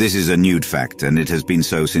 This is a nude fact, and it has been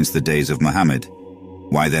so since the days of Muhammad.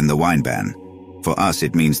 Why then the wine ban? For us,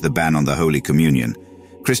 it means the ban on the Holy Communion.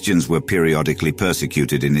 Christians were periodically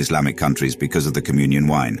persecuted in Islamic countries because of the communion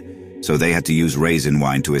wine, so they had to use raisin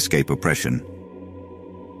wine to escape oppression.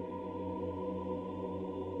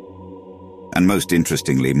 And most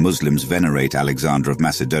interestingly, Muslims venerate Alexander of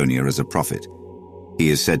Macedonia as a prophet. He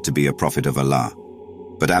is said to be a prophet of Allah.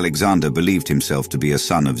 But Alexander believed himself to be a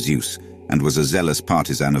son of Zeus and was a zealous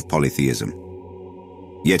partisan of polytheism.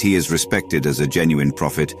 Yet he is respected as a genuine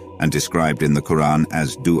prophet and described in the Quran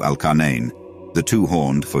as Du al-Qarnayn, the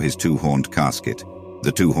two-horned for his two-horned casket,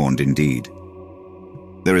 the two-horned indeed.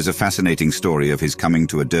 There is a fascinating story of his coming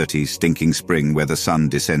to a dirty, stinking spring where the sun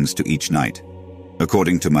descends to each night.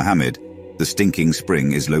 According to Muhammad, the stinking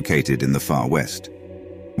spring is located in the far west.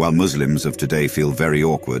 While Muslims of today feel very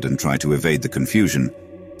awkward and try to evade the confusion,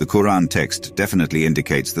 the Quran text definitely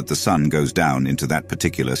indicates that the sun goes down into that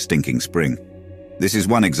particular stinking spring. This is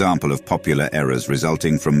one example of popular errors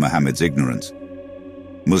resulting from Muhammad's ignorance.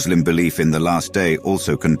 Muslim belief in the last day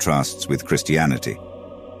also contrasts with Christianity.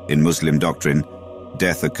 In Muslim doctrine,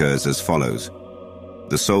 death occurs as follows.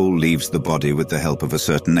 The soul leaves the body with the help of a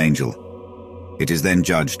certain angel. It is then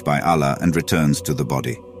judged by Allah and returns to the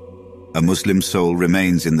body. A Muslim soul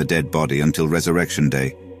remains in the dead body until resurrection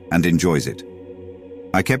day and enjoys it.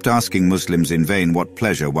 I kept asking Muslims in vain what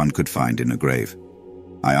pleasure one could find in a grave.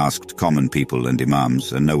 I asked common people and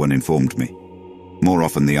imams, and no one informed me. More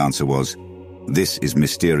often the answer was, "This is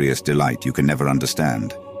mysterious delight you can never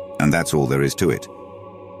understand, and that's all there is to it."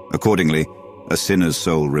 Accordingly, a sinner's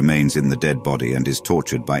soul remains in the dead body and is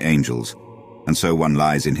tortured by angels, and so one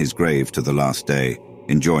lies in his grave to the last day,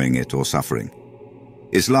 enjoying it or suffering.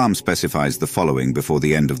 Islam specifies the following before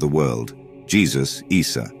the end of the world. Jesus,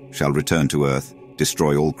 Isa, shall return to earth,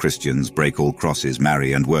 destroy all Christians, break all crosses,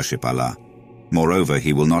 marry and worship Allah. Moreover,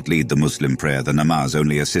 he will not lead the Muslim prayer, the namaz,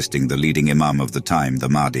 only assisting the leading imam of the time, the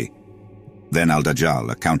Mahdi. Then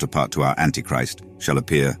Al-Dajjal, a counterpart to our Antichrist, shall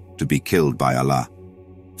appear to be killed by Allah.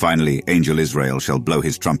 Finally, Angel Israel shall blow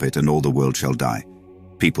his trumpet and all the world shall die,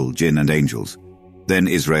 people, jinn and angels. Then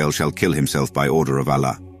Israel shall kill himself by order of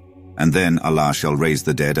Allah. And then Allah shall raise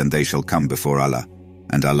the dead and they shall come before Allah,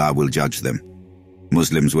 and Allah will judge them.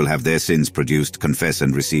 Muslims will have their sins produced, confess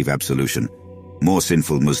and receive absolution. More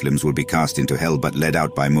sinful Muslims will be cast into hell but led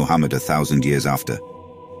out by Muhammad 1,000 years after.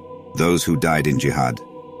 Those who died in jihad,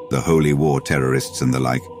 the holy war terrorists and the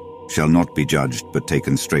like, shall not be judged but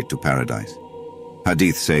taken straight to paradise.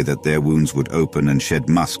 Hadith say that their wounds would open and shed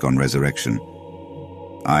musk on resurrection.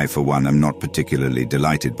 I, for one, am not particularly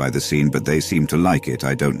delighted by the scene, but they seem to like it.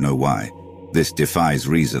 I don't know why. This defies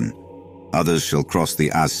reason. Others shall cross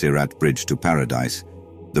the Az-Sirat bridge to paradise.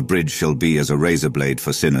 The bridge shall be as a razor blade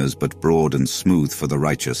for sinners, but broad and smooth for the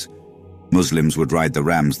righteous. Muslims would ride the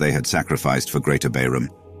rams they had sacrificed for Greater Bayram.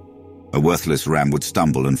 A worthless ram would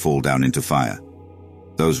stumble and fall down into fire.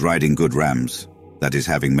 Those riding good rams, that is,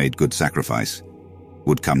 having made good sacrifice,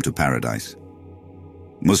 would come to paradise.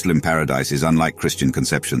 Muslim paradise is unlike Christian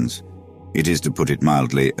conceptions. It is, to put it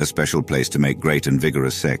mildly, a special place to make great and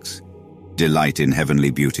vigorous sex, delight in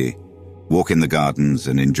heavenly beauty, walk in the gardens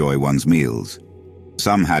and enjoy one's meals.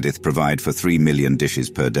 Some hadith provide for 3 million dishes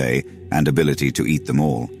per day and ability to eat them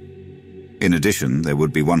all. In addition, there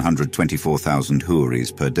would be 124,000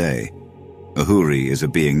 houris per day. A houri is a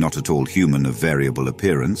being not at all human of variable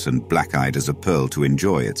appearance and black-eyed as a pearl to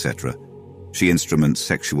enjoy, etc. She instruments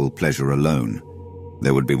sexual pleasure alone.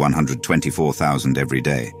 There would be 124,000 every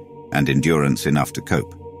day, and endurance enough to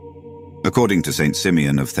cope. According to St.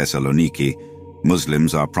 Simeon of Thessaloniki,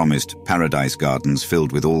 Muslims are promised paradise gardens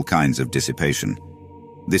filled with all kinds of dissipation.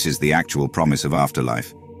 This is the actual promise of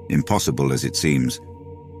afterlife, impossible as it seems.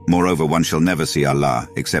 Moreover, one shall never see Allah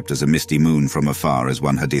except as a misty moon from afar, as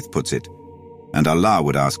one hadith puts it. And Allah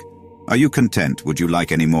would ask, "Are you content? Would you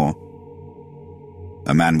like any more?"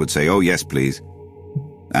 A man would say, "Oh yes, please."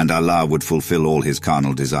 And Allah would fulfill all his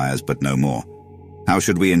carnal desires, but no more. How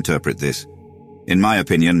should we interpret this? In my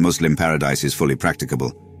opinion, Muslim paradise is fully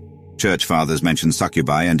practicable. Church fathers mention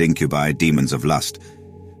succubi and incubi, demons of lust.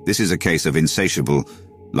 This is a case of insatiable,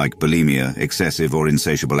 like bulimia, excessive or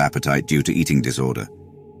insatiable appetite due to eating disorder.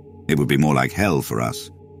 It would be more like hell for us.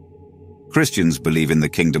 Christians believe in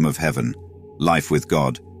the kingdom of heaven, life with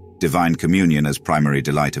God, divine communion as primary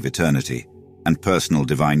delight of eternity, and personal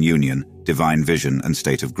divine union, divine vision and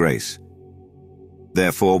state of grace.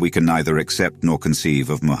 Therefore, we can neither accept nor conceive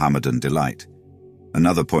of Muhammadan delight.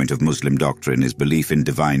 Another point of Muslim doctrine is belief in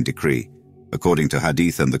divine decree. According to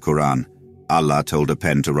Hadith and the Quran, Allah told a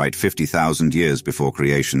pen to write 50,000 years before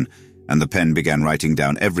creation, and the pen began writing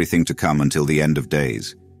down everything to come until the end of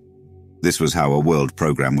days. This was how a world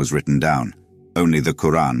program was written down. Only the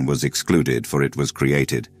Quran was excluded, for it was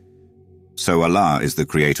created. So Allah is the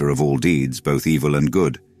creator of all deeds, both evil and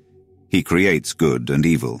good. He creates good and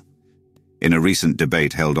evil. In a recent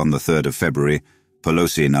debate held on the 3rd of February,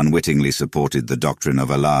 Pelosi unwittingly supported the doctrine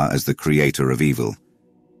of Allah as the creator of evil.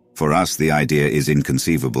 For us, the idea is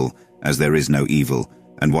inconceivable, as there is no evil,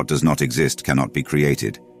 and what does not exist cannot be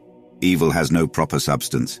created. Evil has no proper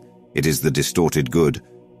substance. It is the distorted good,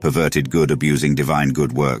 perverted good abusing divine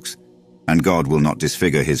good works. And God will not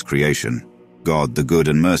disfigure his creation. God, the good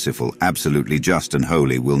and merciful, absolutely just and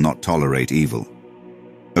holy, will not tolerate evil.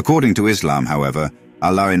 According to Islam, however,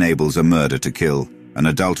 Allah enables a murderer to kill, an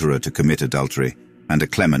adulterer to commit adultery, and a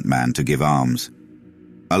clement man to give alms.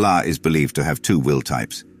 Allah is believed to have two will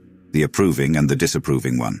types, the approving and the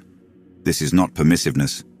disapproving one. This is not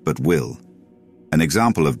permissiveness, but will. An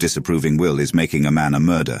example of disapproving will is making a man a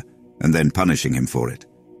murderer and then punishing him for it.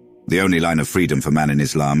 The only line of freedom for man in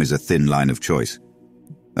Islam is a thin line of choice.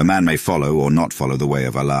 A man may follow or not follow the way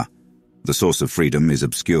of Allah. The source of freedom is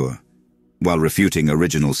obscure. While refuting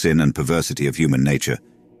original sin and perversity of human nature,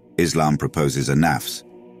 Islam proposes a nafs,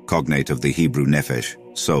 cognate of the Hebrew nefesh,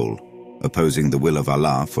 soul, opposing the will of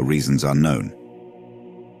Allah for reasons unknown.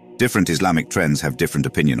 Different Islamic trends have different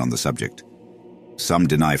opinion on the subject. Some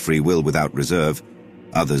deny free will without reserve.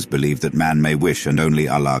 Others believe that man may wish and only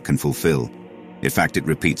Allah can fulfill. In fact, it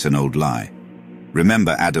repeats an old lie.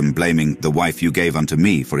 Remember Adam blaming the wife you gave unto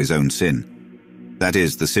me for his own sin. That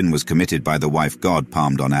is, the sin was committed by the wife God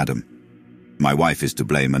palmed on Adam. My wife is to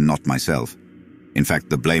blame and not myself. In fact,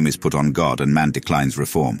 the blame is put on God and man declines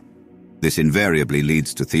reform. This invariably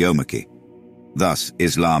leads to theomachy. Thus,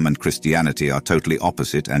 Islam and Christianity are totally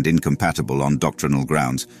opposite and incompatible on doctrinal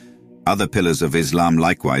grounds. Other pillars of Islam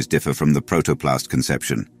likewise differ from the protoplast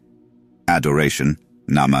conception. Adoration,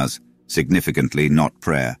 namaz, significantly not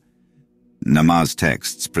prayer. Namaz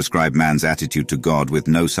texts prescribe man's attitude to God with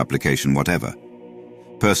no supplication whatever.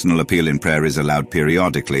 Personal appeal in prayer is allowed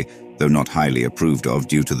periodically, though not highly approved of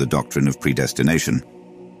due to the doctrine of predestination.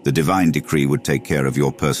 The divine decree would take care of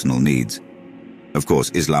your personal needs. Of course,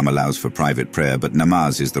 Islam allows for private prayer, but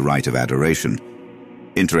namaz is the rite of adoration.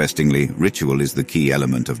 Interestingly, ritual is the key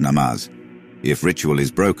element of namaz. If ritual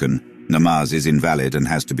is broken, namaz is invalid and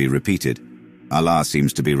has to be repeated. Allah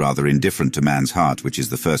seems to be rather indifferent to man's heart, which is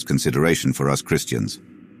the first consideration for us Christians.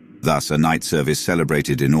 Thus, a night service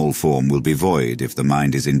celebrated in all form will be void if the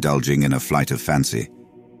mind is indulging in a flight of fancy.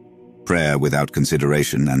 Prayer without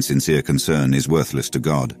consideration and sincere concern is worthless to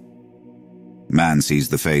God. Man sees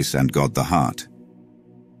the face and God the heart.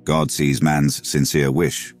 God sees man's sincere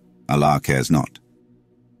wish. Allah cares not.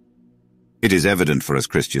 It is evident for us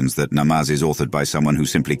Christians that namaz is authored by someone who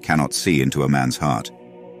simply cannot see into a man's heart.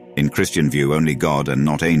 In Christian view, only God and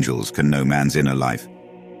not angels can know man's inner life.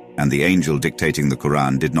 And the angel dictating the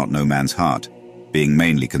Quran did not know man's heart, being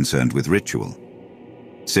mainly concerned with ritual.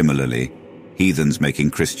 Similarly, heathens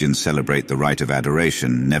making Christians celebrate the rite of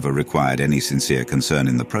adoration never required any sincere concern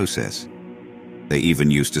in the process. They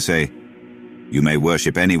even used to say, "You may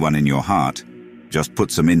worship anyone in your heart, just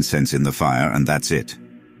put some incense in the fire and that's it."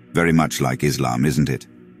 Very much like Islam, isn't it?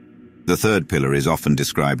 The third pillar is often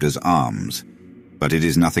described as alms, but it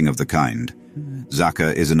is nothing of the kind.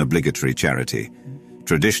 Zakah is an obligatory charity.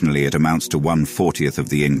 Traditionally, it amounts to 1/40th of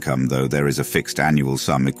the income, though there is a fixed annual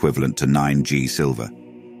sum equivalent to 9 silver.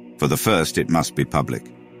 For the first, it must be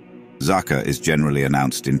public. Zakah is generally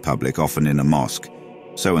announced in public, often in a mosque.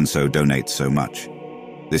 So-and-so donates so much.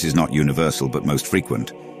 This is not universal, but most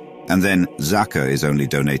frequent. And then, Zakah is only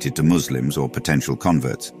donated to Muslims or potential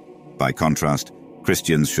converts. By contrast,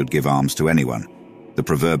 Christians should give alms to anyone. The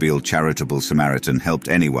proverbial charitable Samaritan helped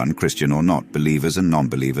anyone, Christian or not, believers and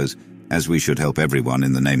non-believers, as we should help everyone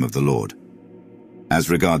in the name of the Lord. As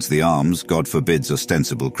regards the alms, God forbids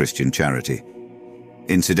ostensible Christian charity.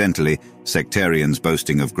 Incidentally, sectarians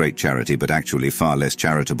boasting of great charity but actually far less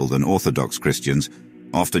charitable than Orthodox Christians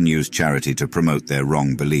often use charity to promote their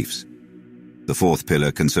wrong beliefs. The fourth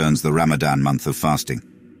pillar concerns the Ramadan month of fasting.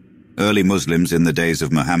 Early Muslims in the days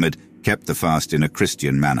of Muhammad kept the fast in a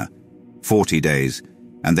Christian manner, 40 days,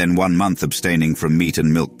 and then 1 month abstaining from meat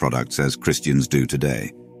and milk products as Christians do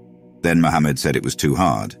today. Then Muhammad said it was too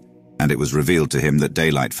hard, and it was revealed to him that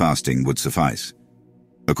daylight fasting would suffice.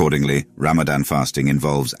 Accordingly, Ramadan fasting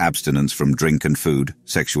involves abstinence from drink and food,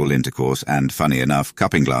 sexual intercourse, and, funny enough,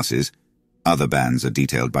 cupping glasses. Other bans are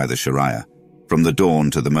detailed by the Sharia, from the dawn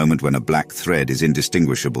to the moment when a black thread is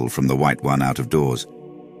indistinguishable from the white one out of doors.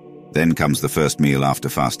 Then comes the first meal after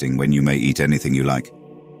fasting, when you may eat anything you like.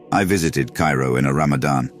 I visited Cairo in a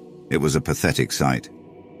Ramadan. It was a pathetic sight.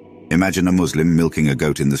 Imagine a Muslim milking a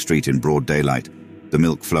goat in the street in broad daylight, the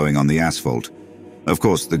milk flowing on the asphalt. Of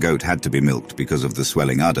course, the goat had to be milked because of the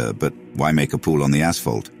swelling udder, but why make a pool on the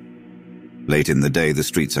asphalt? Late in the day, the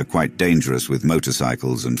streets are quite dangerous with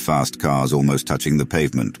motorcycles and fast cars almost touching the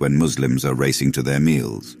pavement when Muslims are racing to their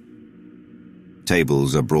meals.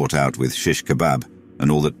 Tables are brought out with shish kebab and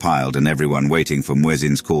all that piled, and everyone waiting for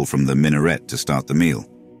muezzin's call from the minaret to start the meal.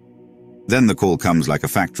 Then the call comes like a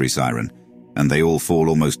factory siren. and they all fall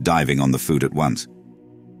almost diving on the food at once.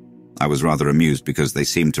 I was rather amused because they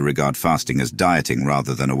seemed to regard fasting as dieting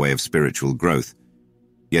rather than a way of spiritual growth.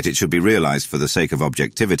 Yet it should be realized for the sake of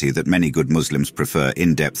objectivity that many good Muslims prefer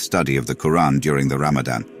in-depth study of the Quran during the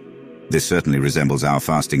Ramadan. This certainly resembles our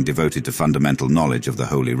fasting devoted to fundamental knowledge of the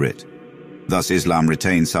Holy Writ. Thus, Islam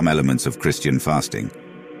retains some elements of Christian fasting.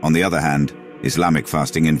 On the other hand, Islamic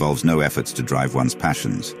fasting involves no efforts to drive one's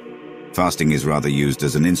passions. Fasting is rather used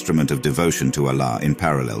as an instrument of devotion to Allah in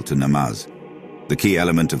parallel to namaz. The key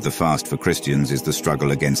element of the fast for Christians is the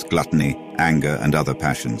struggle against gluttony, anger, and other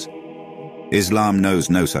passions. Islam knows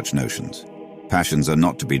no such notions. Passions are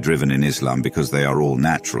not to be driven in Islam because they are all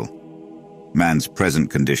natural. Man's present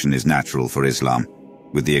condition is natural for Islam,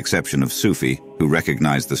 with the exception of Sufi, who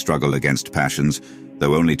recognize the struggle against passions,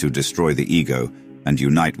 though only to destroy the ego and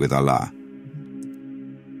unite with Allah.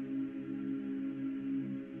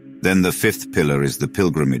 Then the fifth pillar is the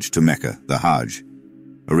pilgrimage to Mecca, the Hajj.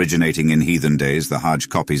 Originating in heathen days, the Hajj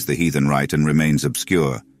copies the heathen rite and remains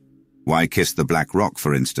obscure. Why kiss the black rock,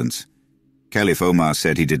 for instance? Caliph Omar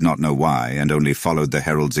said he did not know why and only followed the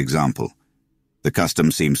herald's example. The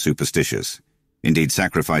custom seems superstitious. Indeed,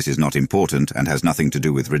 sacrifice is not important and has nothing to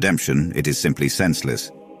do with redemption, it is simply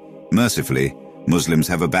senseless. Mercifully, Muslims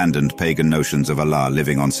have abandoned pagan notions of Allah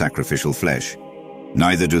living on sacrificial flesh.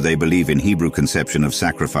 Neither do they believe in Hebrew conception of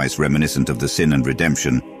sacrifice reminiscent of the sin and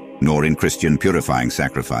redemption, nor in Christian purifying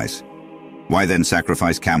sacrifice. Why then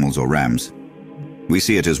sacrifice camels or rams? We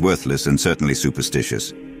see it as worthless and certainly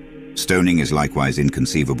superstitious. Stoning is likewise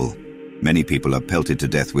inconceivable. Many people are pelted to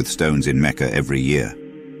death with stones in Mecca every year.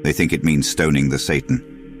 They think it means stoning the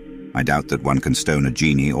Satan. I doubt that one can stone a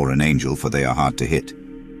genie or an angel, for they are hard to hit.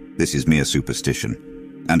 This is mere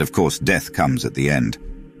superstition. And of course, death comes at the end.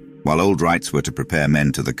 While old rites were to prepare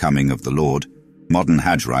men to the coming of the Lord, modern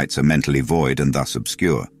Hajj rites are mentally void and thus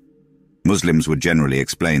obscure. Muslims would generally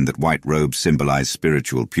explain that white robes symbolize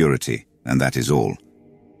spiritual purity, and that is all.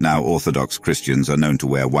 Now, Orthodox Christians are known to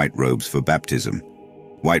wear white robes for baptism.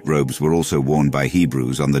 White robes were also worn by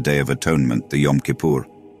Hebrews on the Day of Atonement, the Yom Kippur.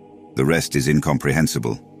 The rest is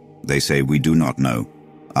incomprehensible. They say we do not know.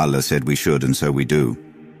 Allah said we should, and so we do.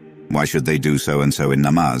 Why should they do so and so in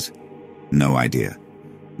namaz? No idea.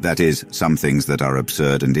 That is, some things that are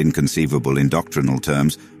absurd and inconceivable in doctrinal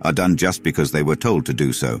terms are done just because they were told to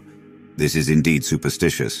do so. This is indeed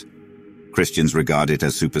superstitious. Christians regard it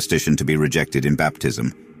as superstition to be rejected in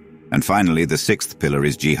baptism. And finally, the sixth pillar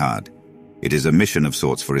is jihad. It is a mission of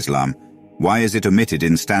sorts for Islam. Why is it omitted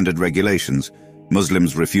in standard regulations?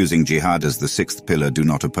 Muslims refusing jihad as the sixth pillar do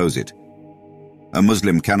not oppose it. A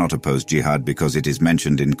Muslim cannot oppose jihad because it is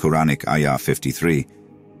mentioned in Quranic Ayah 53.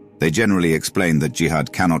 They generally explain that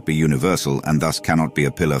jihad cannot be universal and thus cannot be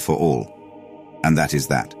a pillar for all. And that is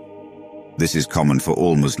that. This is common for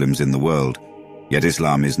all Muslims in the world, yet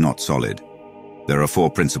Islam is not solid. There are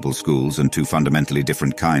four principal schools and two fundamentally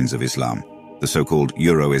different kinds of Islam, the so-called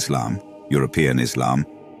Euro-Islam, European Islam,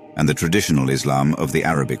 and the traditional Islam of the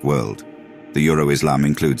Arabic world. The Euro-Islam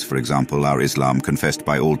includes, for example, our Islam confessed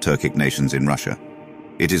by all Turkic nations in Russia.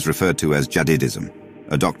 It is referred to as Jadidism,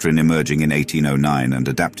 a doctrine emerging in 1809 and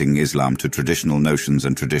adapting Islam to traditional notions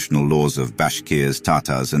and traditional laws of Bashkirs,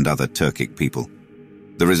 Tatars, and other Turkic people.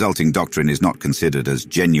 The resulting doctrine is not considered as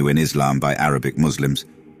genuine Islam by Arabic Muslims.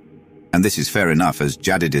 And this is fair enough, as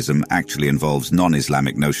Jadidism actually involves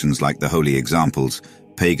non-Islamic notions like the holy examples,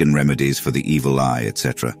 pagan remedies for the evil eye,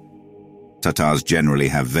 etc. Tatars generally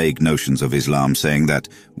have vague notions of Islam, saying that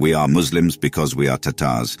we are Muslims because we are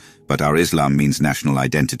Tatars, but our Islam means national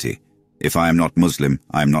identity. If I am not Muslim,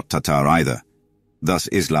 I am not Tatar either. Thus,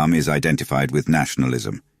 Islam is identified with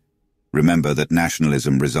nationalism. Remember that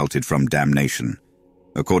nationalism resulted from damnation.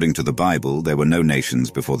 According to the Bible, there were no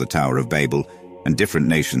nations before the Tower of Babel, and different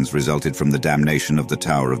nations resulted from the damnation of the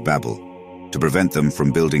Tower of Babel, to prevent them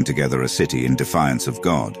from building together a city in defiance of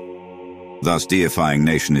God. Thus, deifying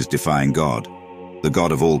nation is defying God, the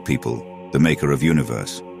God of all people, the maker of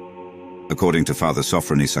universe. According to Father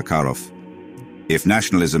Sophrony Sakharov, if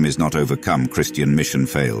nationalism is not overcome, Christian mission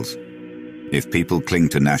fails. If people cling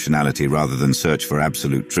to nationality rather than search for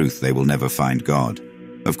absolute truth, they will never find God.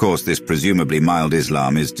 Of course, this presumably mild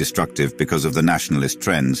Islam is destructive because of the nationalist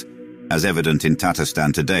trends, as evident in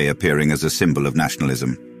Tatarstan today appearing as a symbol of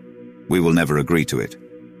nationalism. We will never agree to it.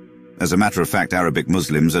 As a matter of fact, Arabic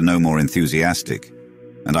Muslims are no more enthusiastic,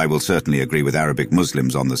 and I will certainly agree with Arabic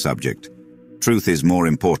Muslims on the subject. Truth is more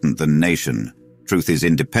important than nation. Truth is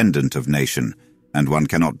independent of nation, and one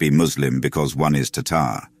cannot be Muslim because one is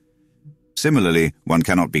Tatar. Similarly, one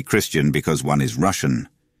cannot be Christian because one is Russian.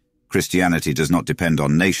 Christianity does not depend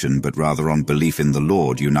on nation, but rather on belief in the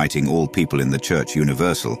Lord uniting all people in the Church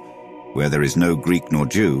Universal. where there is no Greek nor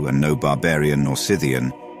Jew and no barbarian nor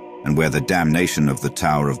Scythian, and where the damnation of the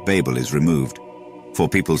Tower of Babel is removed. For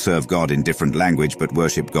people serve God in different language but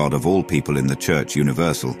worship God of all people in the Church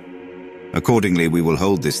Universal. Accordingly, we will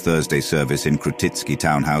hold this Thursday service in Krutitsky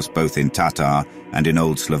Townhouse, both in Tatar and in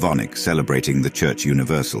Old Slavonic, celebrating the Church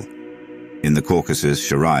Universal. In the Caucasus,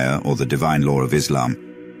 Sharia, or the divine law of Islam,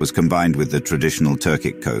 was combined with the traditional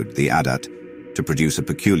Turkic code, the Adat, to produce a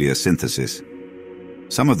peculiar synthesis.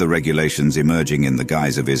 Some of the regulations emerging in the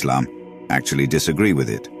guise of Islam actually disagree with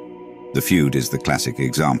it. The feud is the classic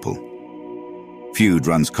example. Feud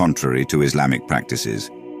runs contrary to Islamic practices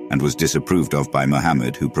and was disapproved of by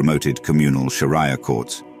Muhammad, who promoted communal Sharia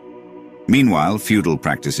courts. Meanwhile, feudal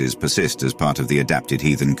practices persist as part of the adapted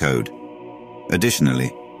heathen code.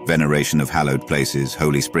 Additionally, veneration of hallowed places,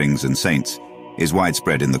 holy springs and saints is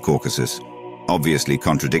widespread in the Caucasus, obviously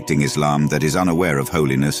contradicting Islam that is unaware of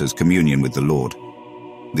holiness as communion with the Lord.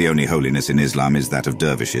 The only holiness in Islam is that of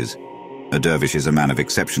dervishes. A dervish is a man of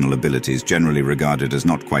exceptional abilities, generally regarded as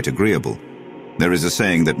not quite agreeable. There is a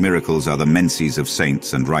saying that miracles are the menses of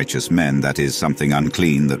saints and righteous men, that is, something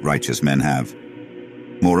unclean that righteous men have.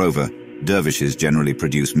 Moreover, dervishes generally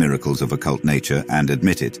produce miracles of occult nature and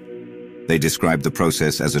admit it. They describe the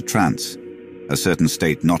process as a trance, a certain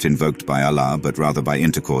state not invoked by Allah but rather by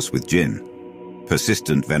intercourse with jinn.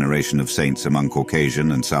 Persistent veneration of saints among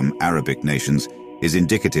Caucasian and some Arabic nations is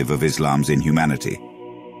indicative of Islam's inhumanity.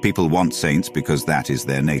 People want saints because that is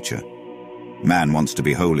their nature. Man wants to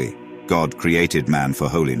be holy. God created man for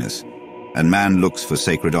holiness, and man looks for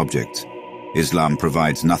sacred objects. Islam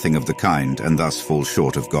provides nothing of the kind and thus falls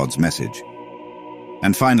short of God's message.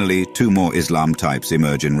 And finally, two more Islam types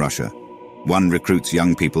emerge in Russia. One recruits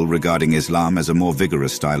young people regarding Islam as a more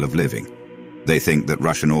vigorous style of living. They think that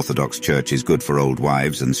Russian Orthodox Church is good for old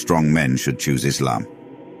wives and strong men should choose Islam.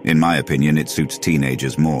 In my opinion, it suits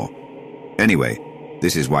teenagers more. Anyway,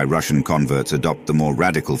 this is why Russian converts adopt the more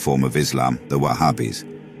radical form of Islam, the Wahhabis.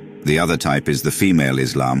 The other type is the female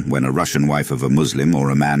Islam, when a Russian wife of a Muslim or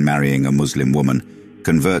a man marrying a Muslim woman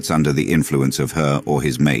converts under the influence of her or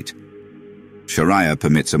his mate. Sharia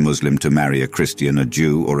permits a Muslim to marry a Christian, a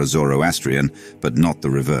Jew, or a Zoroastrian, but not the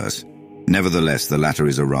reverse. Nevertheless, the latter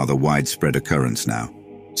is a rather widespread occurrence now.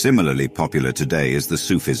 Similarly popular today is the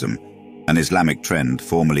Sufism, an Islamic trend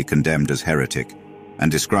formerly condemned as heretic,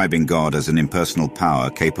 and describing God as an impersonal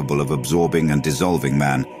power capable of absorbing and dissolving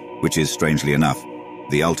man, which is, strangely enough,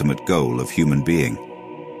 the ultimate goal of human being.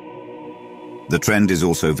 The trend is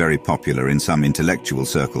also very popular in some intellectual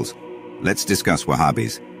circles. Let's discuss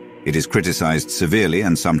Wahhabis. It is criticized severely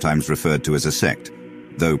and sometimes referred to as a sect,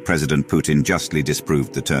 though President Putin justly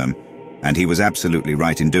disproved the term, and he was absolutely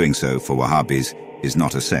right in doing so, for Wahhabis is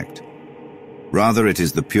not a sect. Rather, it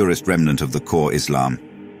is the purest remnant of the core Islam,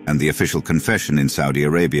 and the official confession in Saudi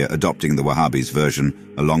Arabia adopting the Wahhabis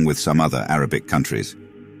version along with some other Arabic countries.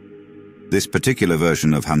 This particular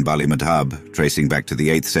version of Hanbali Madhab, tracing back to the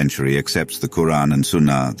 8th century, accepts the Quran and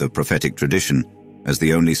Sunnah, the prophetic tradition, as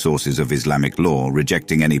the only sources of Islamic law,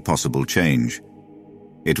 rejecting any possible change.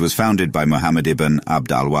 It was founded by Muhammad ibn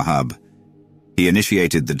Abd al-Wahhab. He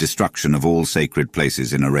initiated the destruction of all sacred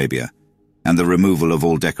places in Arabia and the removal of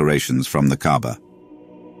all decorations from the Kaaba.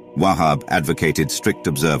 Wahhab advocated strict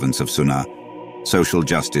observance of Sunnah, social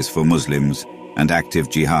justice for Muslims, and active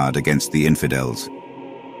jihad against the infidels.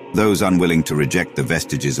 Those unwilling to reject the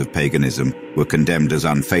vestiges of paganism were condemned as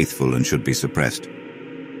unfaithful and should be suppressed.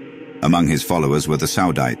 Among his followers were the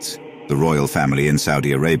Saudites, the royal family in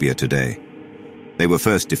Saudi Arabia today. They were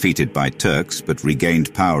first defeated by Turks but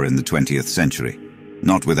regained power in the 20th century,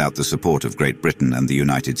 not without the support of Great Britain and the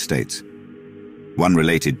United States. One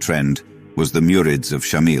related trend was the Murids of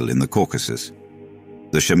Shamil in the Caucasus.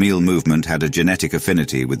 The Shamil movement had a genetic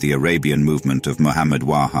affinity with the Arabian movement of Muhammad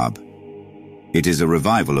Wahhab. It is a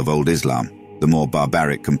revival of old Islam, the more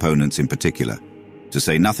barbaric components in particular, to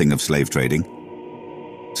say nothing of slave trading.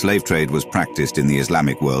 Slave trade was practiced in the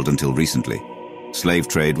Islamic world until recently. Slave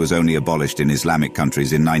trade was only abolished in Islamic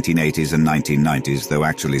countries in 1980s and 1990s, though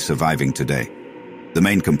actually surviving today. The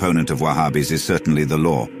main component of Wahhabis is certainly the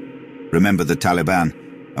law. Remember the Taliban,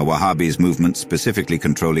 a Wahhabis movement specifically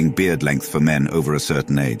controlling beard length for men over a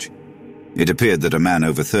certain age. It appeared that a man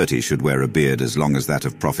over 30 should wear a beard as long as that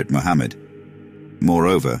of Prophet Muhammad.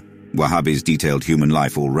 Moreover, Wahhabis detailed human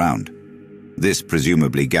life all round. This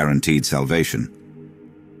presumably guaranteed salvation.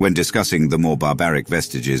 When discussing the more barbaric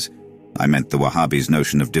vestiges, I meant the Wahhabis'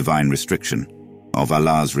 notion of divine restriction, of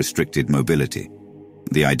Allah's restricted mobility.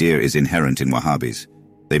 The idea is inherent in Wahhabis.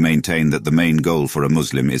 They maintain that the main goal for a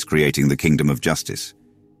Muslim is creating the kingdom of justice.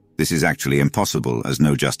 This is actually impossible, as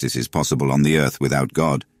no justice is possible on the earth without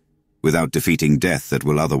God. without defeating death that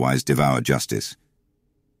will otherwise devour justice.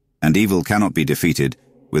 And evil cannot be defeated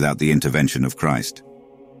without the intervention of Christ.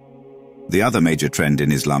 The other major trend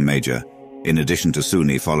in Islam Major, in addition to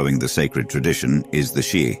Sunni following the sacred tradition, is the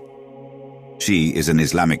Shi'i. Shi'i is an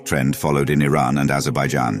Islamic trend followed in Iran and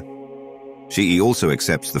Azerbaijan. Shi'i also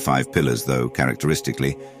accepts the 5 pillars, though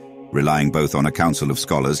characteristically, relying both on a council of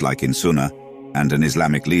scholars like in Sunnah and an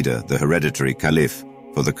Islamic leader, the hereditary caliph,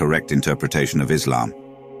 for the correct interpretation of Islam.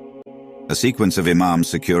 A sequence of imams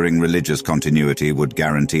securing religious continuity would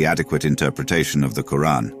guarantee adequate interpretation of the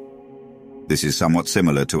Quran. This is somewhat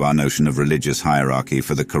similar to our notion of religious hierarchy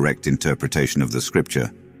for the correct interpretation of the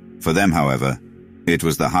scripture. For them, however, it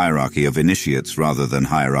was the hierarchy of initiates rather than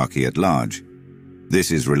hierarchy at large.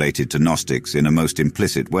 This is related to Gnostics in a most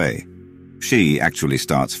implicit way. Shi'i actually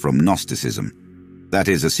starts from Gnosticism. That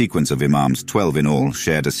is, a sequence of imams, 12 in all,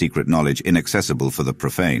 shared a secret knowledge inaccessible for the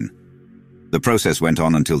profane. The process went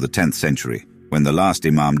on until the 10th century, when the last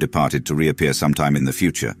imam departed to reappear sometime in the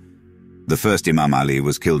future. The first Imam Ali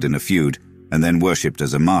was killed in a feud and then worshipped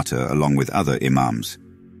as a martyr along with other imams.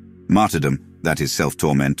 Martyrdom, that is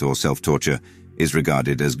self-torment or self-torture, is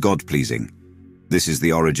regarded as God-pleasing. This is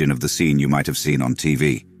the origin of the scene you might have seen on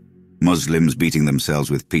TV. Muslims beating themselves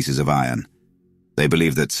with pieces of iron. They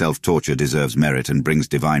believe that self-torture deserves merit and brings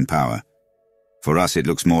divine power. For us, it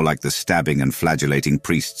looks more like the stabbing and flagellating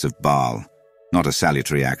priests of Baal, not a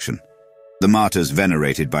salutary action. The martyrs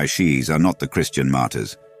venerated by Shi'is are not the Christian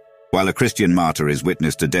martyrs. While a Christian martyr is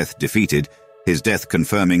witness to death defeated, his death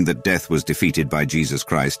confirming that death was defeated by Jesus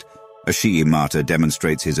Christ, a Shi'i martyr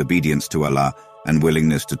demonstrates his obedience to Allah and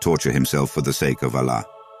willingness to torture himself for the sake of Allah.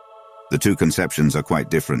 The two conceptions are quite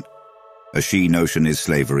different. A Shi'i notion is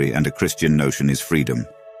slavery and a Christian notion is freedom.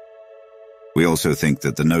 We also think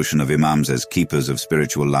that the notion of imams as keepers of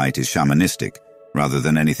spiritual light is shamanistic, rather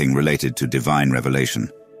than anything related to divine revelation.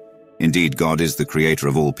 Indeed, God is the creator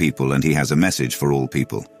of all people and he has a message for all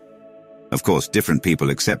people. Of course, different people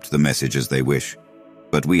accept the message as they wish,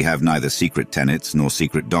 but we have neither secret tenets nor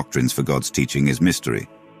secret doctrines, for God's teaching is mystery.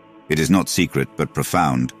 It is not secret but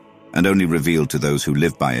profound, and only revealed to those who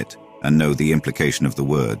live by it and know the implication of the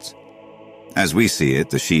words. As we see it,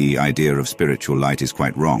 the Shi'i idea of spiritual light is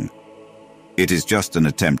quite wrong. It is just an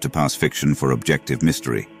attempt to pass fiction for objective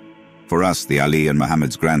mystery. For us, the Ali and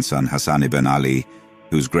Muhammad's grandson Hassan ibn Ali,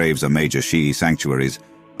 whose graves are major Shi'i sanctuaries,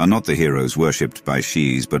 are not the heroes worshipped by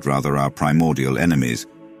Shi'is but rather our primordial enemies,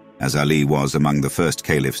 as Ali was among the first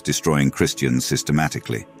caliphs destroying Christians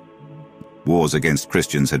systematically. Wars against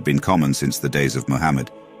Christians had been common since the days of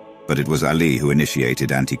Muhammad, but it was Ali who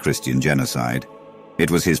initiated anti-Christian genocide. It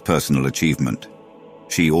was his personal achievement.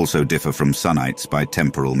 Shi'i also differ from Sunnites by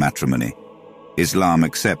temporal matrimony. Islam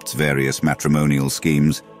accepts various matrimonial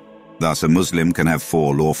schemes. Thus, a Muslim can have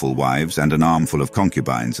 4 lawful wives and an armful of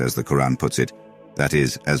concubines, as the Quran puts it, that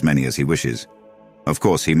is, as many as he wishes. Of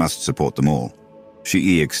course, he must support them all.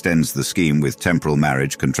 Shi'i extends the scheme with temporal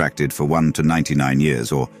marriage contracted for 1 to 99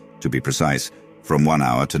 years, or, to be precise, from 1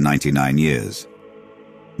 hour to 99 years.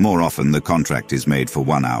 More often, the contract is made for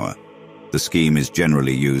 1 hour. The scheme is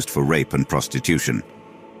generally used for rape and prostitution.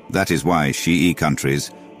 That is why Shi'i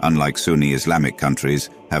countries, unlike Sunni Islamic countries,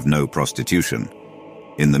 have no prostitution.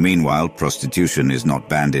 In the meanwhile, prostitution is not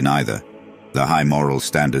banned in either. The high moral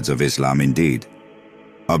standards of Islam indeed.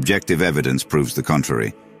 Objective evidence proves the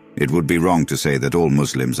contrary. It would be wrong to say that all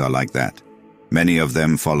Muslims are like that. Many of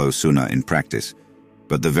them follow Sunnah in practice,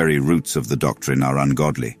 but the very roots of the doctrine are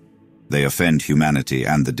ungodly. They offend humanity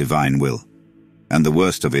and the divine will. And the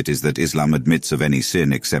worst of it is that Islam admits of any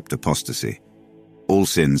sin except apostasy. All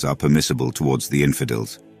sins are permissible towards the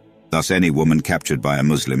infidels. Thus, any woman captured by a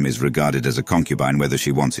Muslim is regarded as a concubine whether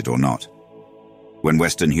she wants it or not. When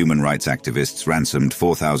Western human rights activists ransomed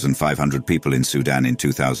 4,500 people in Sudan in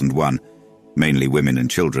 2001, mainly women and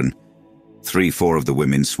children, 3/4 of the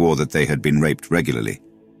women swore that they had been raped regularly.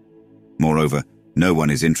 Moreover, no one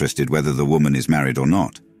is interested whether the woman is married or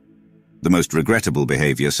not. The most regrettable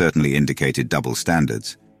behavior certainly indicated double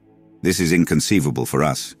standards. This is inconceivable for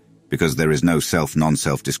us, because there is no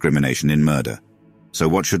self-non-self discrimination in murder. So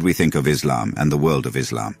what should we think of Islam and the world of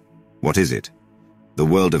Islam? What is it? The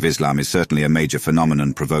world of Islam is certainly a major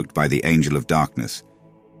phenomenon provoked by the angel of darkness.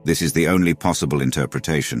 This is the only possible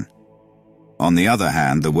interpretation. On the other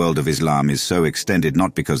hand, the world of Islam is so extended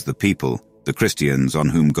not because the people, the Christians on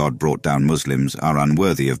whom God brought down Muslims, are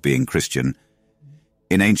unworthy of being Christian.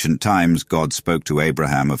 In ancient times, God spoke to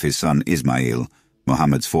Abraham of his son Ismail,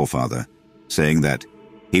 Muhammad's forefather, saying that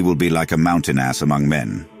he will be like a mountain ass among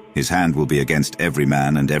men. His hand will be against every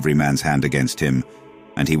man and every man's hand against him,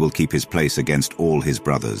 and he will keep his place against all his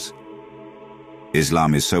brothers.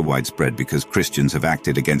 Islam is so widespread because Christians have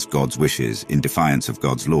acted against God's wishes in defiance of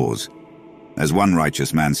God's laws. As one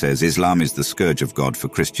righteous man says, Islam is the scourge of God for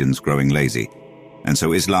Christians growing lazy. And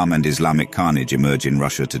so Islam and Islamic carnage emerge in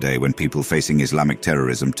Russia today when people facing Islamic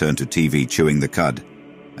terrorism turn to TV chewing the cud,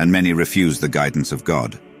 and many refuse the guidance of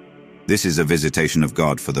God. This is a visitation of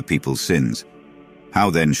God for the people's sins. How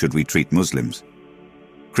then should we treat Muslims?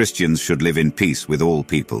 Christians should live in peace with all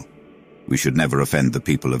people. We should never offend the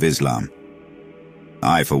people of Islam.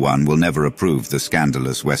 I, for one, will never approve the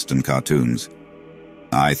scandalous Western cartoons.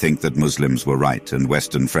 I think that Muslims were right and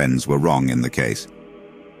Western friends were wrong in the case.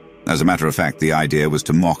 As a matter of fact, the idea was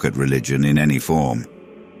to mock at religion in any form.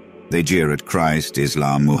 They jeer at Christ,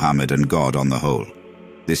 Islam, Muhammad, and God on the whole.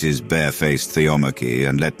 This is barefaced theomachy,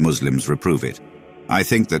 and let Muslims reprove it. I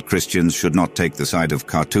think that Christians should not take the side of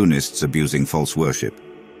cartoonists abusing false worship.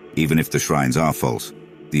 Even if the shrines are false,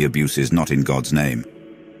 the abuse is not in God's name,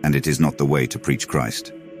 and it is not the way to preach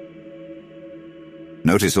Christ.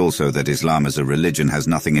 Notice also that Islam as a religion has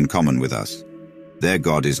nothing in common with us. Their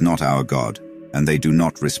God is not our God, and they do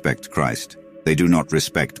not respect Christ. They do not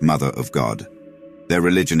respect Mother of God. Their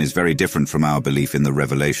religion is very different from our belief in the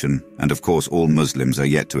revelation, and of course all Muslims are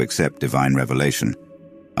yet to accept divine revelation.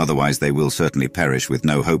 Otherwise they will certainly perish with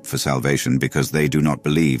no hope for salvation because they do not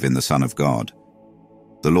believe in the Son of God.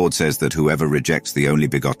 The Lord says that whoever rejects the only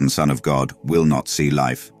begotten Son of God will not see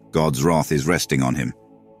life. God's wrath is resting on him.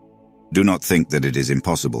 Do not think that it is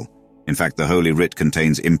impossible. In fact, the Holy Writ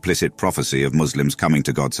contains implicit prophecy of Muslims coming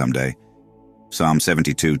to God someday. Psalm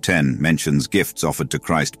 72:10 mentions gifts offered to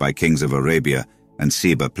Christ by kings of Arabia and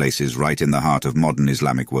Seba places right in the heart of modern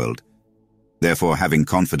Islamic world. Therefore, having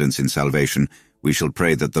confidence in salvation, we shall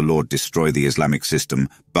pray that the Lord destroy the Islamic system,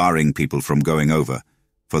 barring people from going over,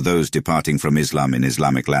 for those departing from Islam in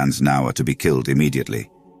Islamic lands now are to be killed immediately.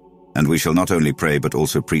 And we shall not only pray but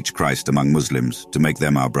also preach Christ among Muslims to make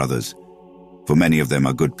them our brothers. For many of them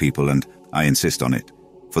are good people, and I insist on it.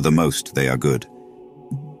 For the most, they are good.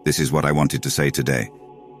 This is what I wanted to say today.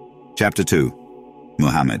 Chapter 2.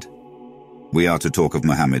 Muhammad. We are to talk of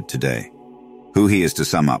Muhammad today. Who he is to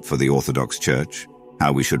sum up for the Orthodox Church,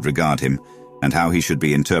 how we should regard him, and how he should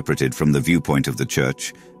be interpreted from the viewpoint of the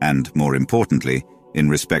Church, and, more importantly, in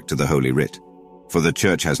respect to the Holy Writ. For the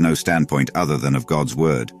Church has no standpoint other than of God's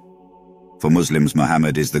word. For Muslims,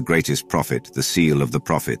 Muhammad is the greatest prophet, the seal of the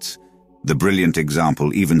prophets, the brilliant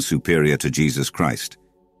example even superior to Jesus Christ.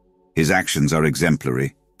 His actions are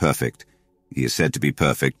exemplary, perfect. He is said to be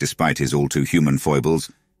perfect despite his all-too-human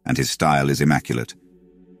foibles, and his style is immaculate.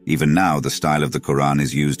 Even now, the style of the Quran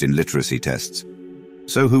is used in literacy tests.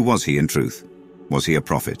 So who was he in truth? Was he a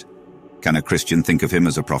prophet? Can a Christian think of him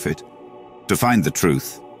as a prophet? To find the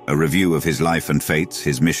truth, a review of his life and fates,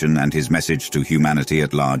 his mission and his message to humanity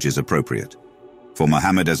at large is appropriate. For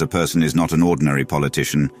Muhammad as a person is not an ordinary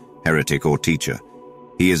politician, heretic or teacher.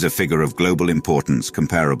 He is a figure of global importance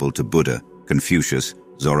comparable to Buddha, Confucius,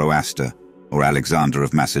 Zoroaster, or Alexander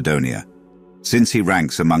of Macedonia. Since he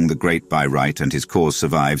ranks among the great by right and his cause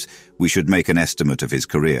survives, we should make an estimate of his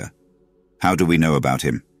career. How do we know about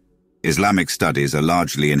him? Islamic studies are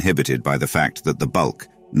largely inhibited by the fact that the bulk,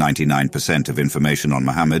 99% of information on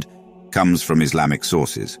Muhammad, comes from Islamic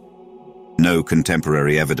sources. No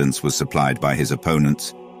contemporary evidence was supplied by his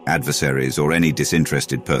opponents, adversaries, or any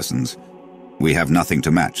disinterested persons. We have nothing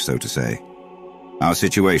to match, so to say. Our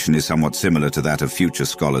situation is somewhat similar to that of future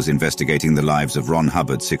scholars investigating the lives of Ron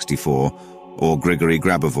Hubbard, 64, or Grigory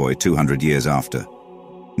Grabovoy, 200 years after.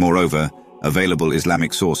 Moreover, available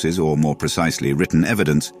Islamic sources, or more precisely, written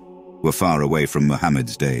evidence, were far away from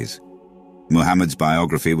Muhammad's days. Muhammad's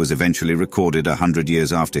biography was eventually recorded 100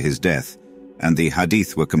 years after his death, and the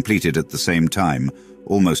hadith were completed at the same time,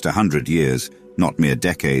 almost 100 years, not mere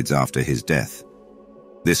decades after his death.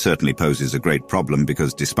 This certainly poses a great problem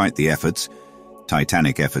because despite the efforts,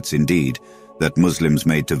 titanic efforts indeed, that Muslims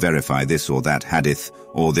made to verify this or that hadith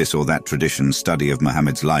or this or that tradition study of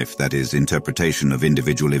Muhammad's life, that is, interpretation of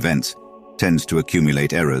individual events, tends to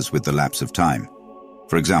accumulate errors with the lapse of time.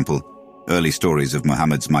 For example, early stories of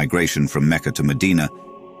Muhammad's migration from Mecca to Medina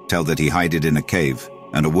tell that he hid in a cave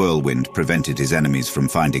and a whirlwind prevented his enemies from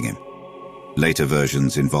finding him. Later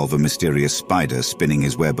versions involve a mysterious spider spinning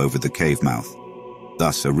his web over the cave mouth.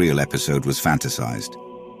 Thus, a real episode was fantasized.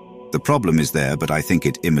 The problem is there, but I think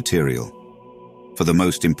it immaterial. For the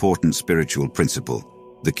most important spiritual principle,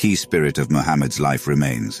 the key spirit of Muhammad's life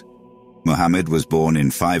remains. Muhammad was born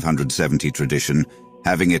in 570 tradition,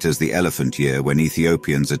 having it as the elephant year when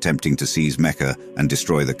Ethiopians attempting to seize Mecca and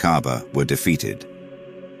destroy the Kaaba were defeated.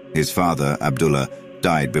 His father, Abdullah,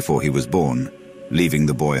 died before he was born, leaving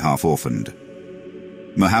the boy half-orphaned.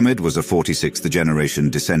 Muhammad was a 46th-generation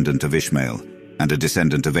descendant of Ishmael, and a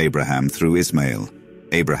descendant of Abraham through Ismail,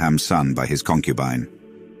 Abraham's son by his concubine.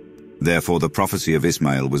 Therefore the prophecy of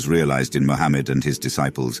Ismail was realized in Muhammad and his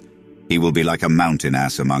disciples. He will be like a mountain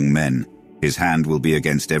ass among men. His hand will be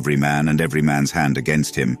against every man, and every man's hand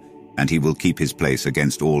against him, and he will keep his place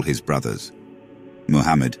against all his brothers.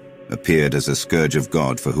 Muhammad appeared as a scourge of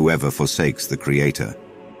God for whoever forsakes the Creator.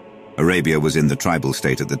 Arabia was in the tribal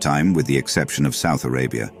state at the time, with the exception of South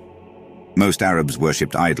Arabia. Most Arabs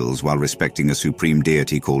worshipped idols while respecting a supreme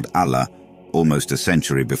deity called Allah, almost a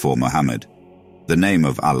century before Muhammad. The name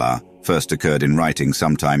of Allah first occurred in writing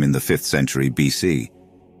sometime in the 5th century BC.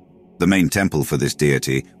 The main temple for this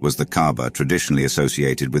deity was the Kaaba, traditionally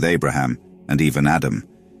associated with Abraham and even Adam.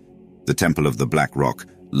 The Temple of the Black Rock,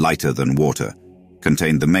 lighter than water,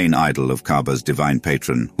 contained the main idol of Kaaba's divine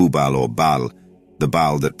patron, Hubal or Baal, the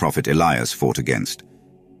Baal that Prophet Elias fought against.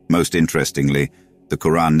 Most interestingly, the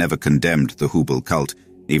Quran never condemned the Hubal cult,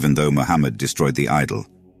 even though Muhammad destroyed the idol.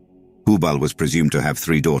 Hubal was presumed to have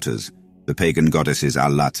 3 daughters, the pagan goddesses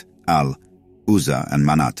Al-Lat, Al, Uzza, and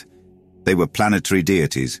Manat. They were planetary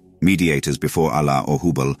deities, mediators before Allah or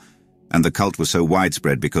Hubal, and the cult was so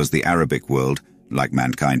widespread because the Arabic world, like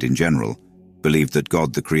mankind in general, believed that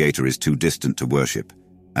God the Creator is too distant to worship,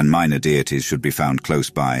 and minor deities should be found close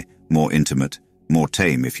by, more intimate, more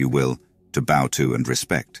tame, if you will, to bow to and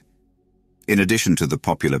respect. In addition to the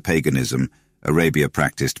popular paganism, Arabia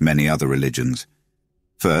practiced many other religions.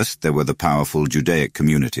 First, there were the powerful Judaic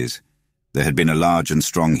communities. There had been a large and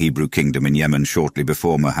strong Hebrew kingdom in Yemen shortly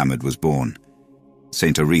before Muhammad was born.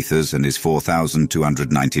 Saint Aretha's and his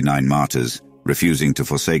 4,299 martyrs, refusing to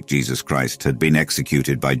forsake Jesus Christ, had been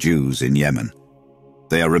executed by Jews in Yemen.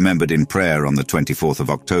 They are remembered in prayer on the 24th of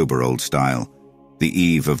October Old Style, the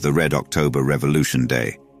eve of the Red October Revolution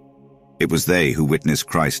Day. It was they who witnessed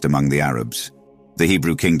Christ among the Arabs. The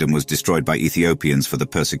Hebrew kingdom was destroyed by Ethiopians for the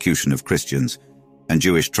persecution of Christians, and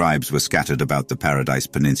Jewish tribes were scattered about the Paradise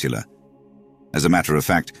Peninsula. As a matter of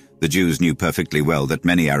fact, the Jews knew perfectly well that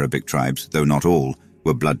many Arabic tribes, though not all,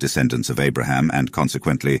 were blood descendants of Abraham and,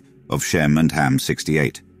 consequently, of Shem and Ham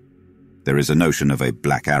 68. There is a notion of a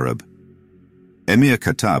black Arab. Emir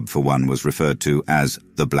Khattab, for one, was referred to as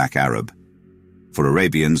the Black Arab. For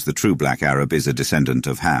Arabians, the true Black Arab is a descendant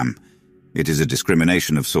of Ham. It is a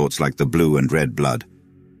discrimination of sorts like the blue and red blood.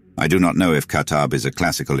 I do not know if Khattab is a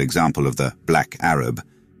classical example of the Black Arab,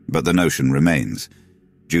 but the notion remains.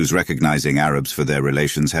 Jews recognizing Arabs for their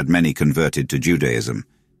relations had many converted to Judaism.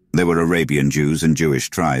 There were Arabian Jews and Jewish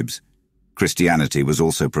tribes. Christianity was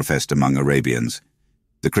also professed among Arabians.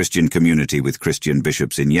 The Christian community with Christian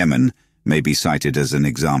bishops in Yemen may be cited as an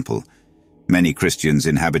example. Many Christians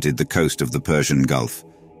inhabited the coast of the Persian Gulf.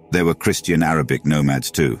 There were Christian Arabic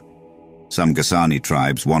nomads too. Some Ghassani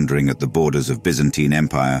tribes wandering at the borders of Byzantine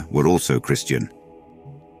Empire were also Christian.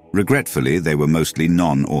 Regretfully, they were mostly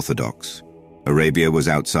non-Orthodox. Arabia was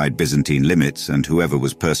outside Byzantine limits, and whoever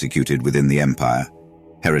was persecuted within the empire,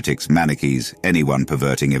 heretics, Manichees, anyone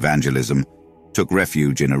perverting evangelism, took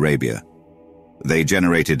refuge in Arabia. They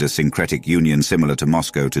generated a syncretic union similar to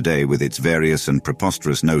Moscow today with its various and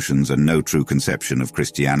preposterous notions and no true conception of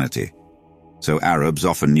Christianity. So Arabs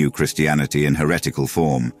often knew Christianity in heretical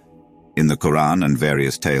form. In the Quran and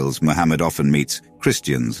various tales, Muhammad often meets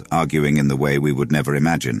Christians arguing in the way we would never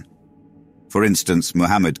imagine. For instance,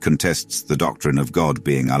 Muhammad contests the doctrine of God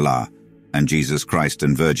being Allah, and Jesus Christ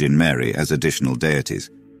and Virgin Mary as additional deities.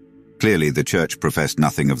 Clearly, the Church professed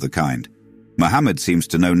nothing of the kind. Muhammad seems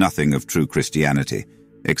to know nothing of true Christianity,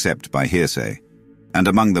 except by hearsay. And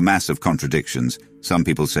among the mass of contradictions, some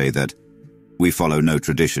people say that, "We follow no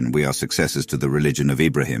tradition, we are successors to the religion of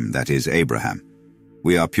Ibrahim, that is, Abraham.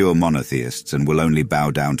 We are pure monotheists and will only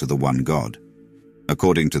bow down to the one God."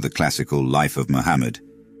 According to the classical Life of Muhammad,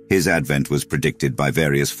 his advent was predicted by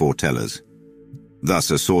various foretellers.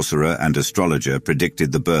 Thus, a sorcerer and astrologer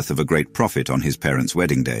predicted the birth of a great prophet on his parents'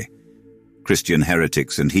 wedding day. Christian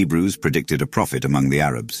heretics and Hebrews predicted a prophet among the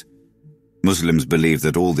Arabs. Muslims believe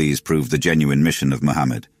that all these prove the genuine mission of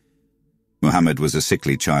Muhammad. Muhammad was a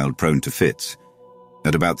sickly child prone to fits.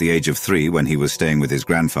 At about the age of 3, when he was staying with his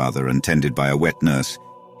grandfather and tended by a wet nurse,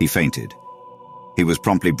 he fainted. He was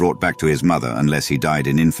promptly brought back to his mother unless he died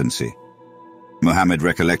in infancy. Muhammad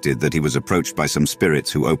recollected that he was approached by some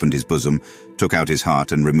spirits who opened his bosom, took out his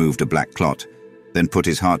heart and removed a black clot, then put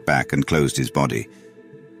his heart back and closed his body.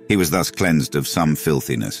 He was thus cleansed of some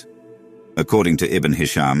filthiness. According to Ibn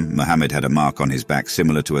Hisham, Muhammad had a mark on his back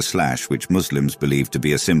similar to a slash, which Muslims believe to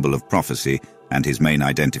be a symbol of prophecy and his main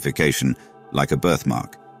identification, like a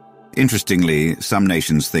birthmark. Interestingly, some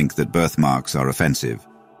nations think that birthmarks are offensive.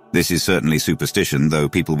 This is certainly superstition, though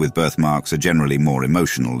people with birthmarks are generally more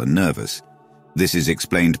emotional and nervous. This is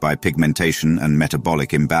explained by pigmentation and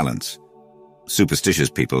metabolic imbalance. Superstitious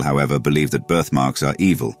people, however, believe that birthmarks are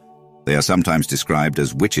evil. They are sometimes described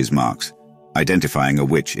as witches' marks, identifying a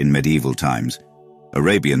witch in medieval times.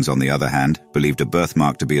 Arabians, on the other hand, believed a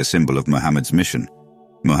birthmark to be a symbol of Muhammad's mission.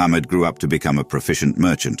 Muhammad grew up to become a proficient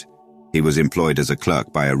merchant. He was employed as a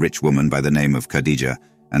clerk by a rich woman by the name of Khadija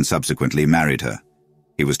and subsequently married her.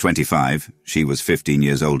 He was 25, she was 15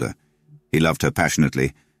 years older. He loved her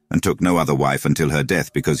passionately and took no other wife until her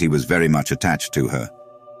death because he was very much attached to her.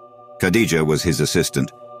 Khadija was his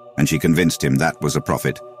assistant, and she convinced him that was a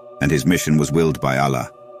prophet, and his mission was willed by Allah.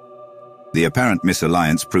 The apparent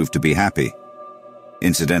misalliance proved to be happy.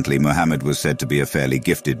 Incidentally, Muhammad was said to be a fairly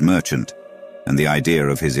gifted merchant, and the idea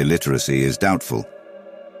of his illiteracy is doubtful.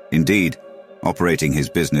 Indeed, operating his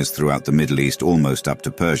business throughout the Middle East almost up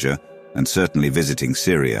to Persia, and certainly visiting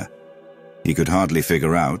Syria, he could hardly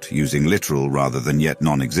figure out, using literal rather than yet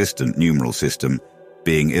non-existent numeral system,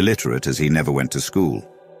 being illiterate as he never went to school.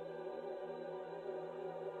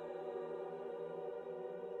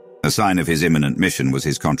 A sign of his imminent mission was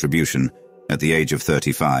his contribution, at the age of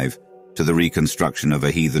 35, to the reconstruction of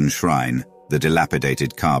a heathen shrine, the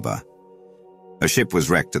dilapidated Kaaba. A ship was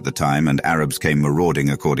wrecked at the time and Arabs came marauding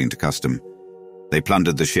according to custom. They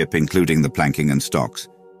plundered the ship, including the planking and stocks,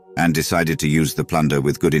 and decided to use the plunder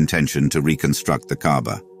with good intention to reconstruct the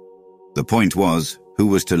Kaaba. The point was, who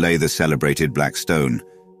was to lay the celebrated black stone,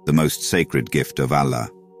 the most sacred gift of Allah?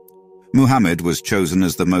 Muhammad was chosen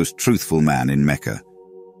as the most truthful man in Mecca.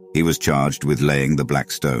 He was charged with laying the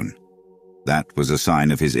black stone. That was a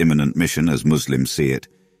sign of his imminent mission as Muslims see it.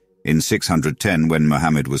 In 610, when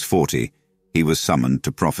Muhammad was 40, he was summoned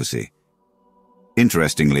to prophecy.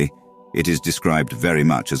 Interestingly, it is described very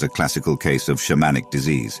much as a classical case of shamanic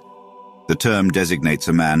disease. The term designates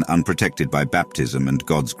a man unprotected by baptism and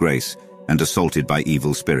God's grace and assaulted by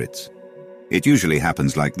evil spirits. It usually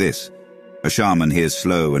happens like this. A shaman hears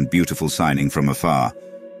slow and beautiful signing from afar,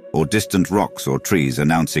 or distant rocks or trees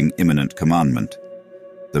announcing imminent commandment.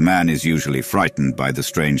 The man is usually frightened by the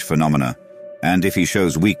strange phenomena, and if he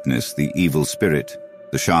shows weakness, the evil spirit,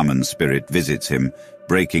 the shaman's spirit, visits him,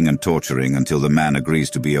 breaking and torturing until the man agrees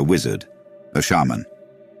to be a wizard, a shaman.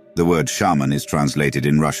 The word shaman is translated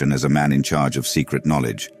in Russian as a man in charge of secret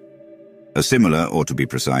knowledge. A similar, or to be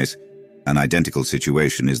precise, an identical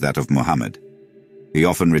situation is that of Muhammad. He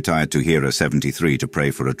often retired to Hira 73 to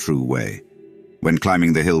pray for a true way. When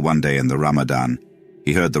climbing the hill one day in the Ramadan,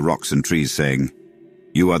 he heard the rocks and trees saying,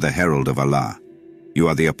 "You are the herald of Allah. You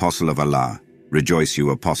are the apostle of Allah. Rejoice, you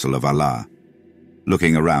apostle of Allah."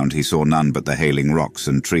 Looking around, he saw none but the hailing rocks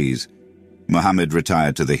and trees. Muhammad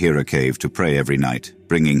retired to the Hira cave to pray every night,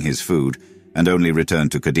 bringing his food, and only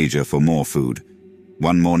returned to Khadija for more food.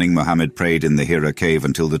 One morning, Muhammad prayed in the Hira cave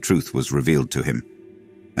until the truth was revealed to him.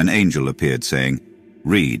 An angel appeared, saying,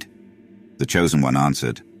 "Read." The chosen one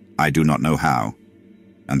answered, "I do not know how."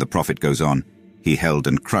 And the prophet goes on, "He held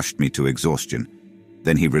and crushed me to exhaustion.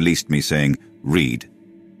 Then he released me, saying, 'Read.'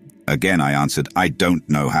 Again I answered, 'I don't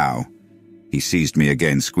know how.' He seized me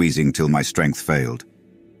again, squeezing till my strength failed.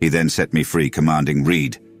 He then set me free, commanding,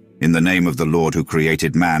 'Read, in the name of the Lord who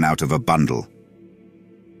created man out of a bundle.'"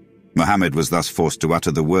 Muhammad was thus forced to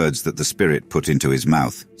utter the words that the Spirit put into his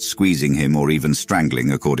mouth, squeezing him or even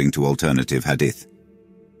strangling according to alternative hadith.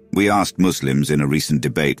 We asked Muslims in a recent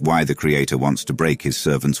debate why the Creator wants to break his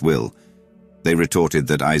servant's will. They retorted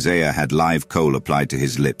that Isaiah had live coal applied to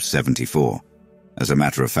his lips 74. As a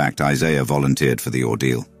matter of fact, Isaiah volunteered for the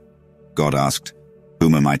ordeal. God asked,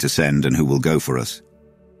 "Whom am I to send and who will go for us?"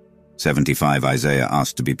 75 Isaiah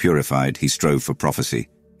asked to be purified. He strove for prophecy.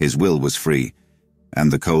 His will was free,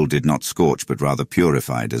 and the coal did not scorch but rather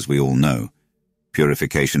purified, as we all know.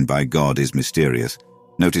 Purification by God is mysterious.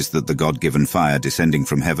 Notice that the God-given fire descending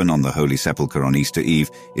from heaven on the Holy Sepulchre on Easter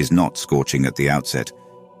Eve is not scorching at the outset.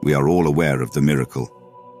 We are all aware of the miracle.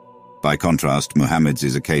 By contrast, Muhammad's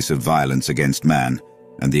is a case of violence against man,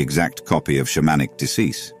 and the exact copy of shamanic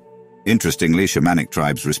decease. Interestingly, shamanic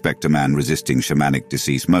tribes respect a man resisting shamanic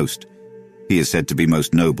decease most. He is said to be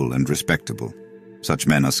most noble and respectable. Such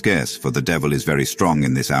men are scarce, for the devil is very strong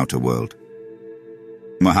in this outer world.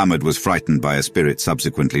 Muhammad was frightened by a spirit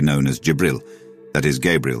subsequently known as Jibril, that is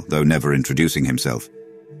Gabriel, though never introducing himself.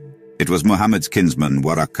 It was Muhammad's kinsman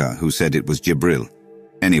Waraka who said it was Jibril.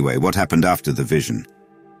 Anyway, what happened after the vision?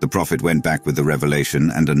 The prophet went back with the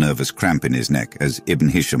revelation and a nervous cramp in his neck, as Ibn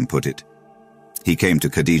Hisham put it. He came to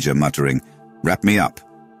Khadija muttering, "Wrap me up."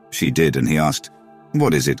 She did, and he asked,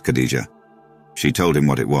 "What is it, Khadija?" She told him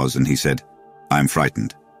what it was, and he said, "I'm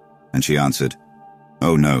frightened." And she answered,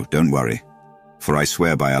 "Oh no, don't worry. For I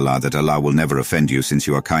swear by Allah that Allah will never offend you since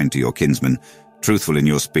you are kind to your kinsman, truthful in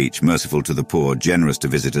your speech, merciful to the poor, generous to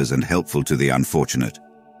visitors, and helpful to the unfortunate.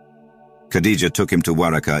 Khadija took him to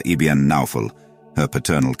Waraka ibn Nawfal, her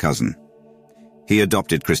paternal cousin. He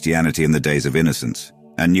adopted Christianity in the days of innocence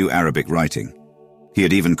and knew Arabic writing. He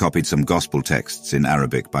had even copied some gospel texts in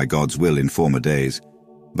Arabic by God's will in former days,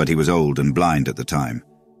 but he was old and blind at the time.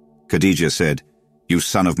 Khadija said, "You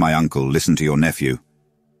son of my uncle, listen to your nephew."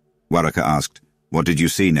 Waraka asked, "What did you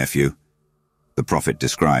see, nephew?" The prophet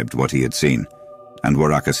described what he had seen, and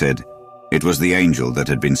Waraka said, "It was the angel that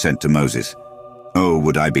had been sent to Moses. Oh,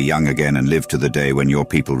 would I be young again and live to the day when your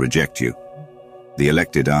people reject you?" The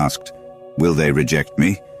elected asked, "Will they reject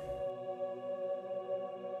me?"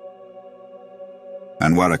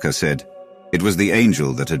 And Waraka said, "It was the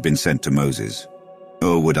angel that had been sent to Moses.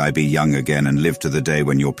 Oh, would I be young again and live to the day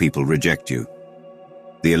when your people reject you?"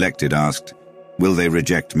 The elected asked, "Will they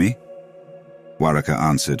reject me?" Waraka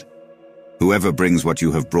answered, "Whoever brings what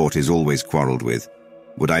you have brought is always quarreled with.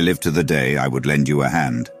 Would I live to the day, I would lend you a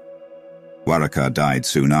hand." Waraka died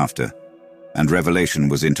soon after, and revelation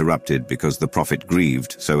was interrupted because the prophet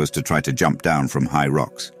grieved so as to try to jump down from high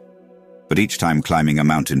rocks. But each time climbing a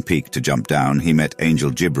mountain peak to jump down, he met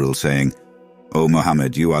Angel Jibril saying, "O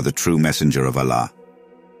Muhammad, you are the true messenger of Allah."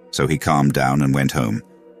 So he calmed down and went home.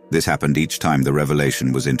 This happened each time the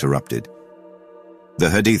revelation was interrupted. The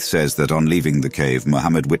hadith says that on leaving the cave,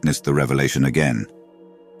 Muhammad witnessed the revelation again.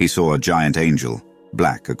 He saw a giant angel,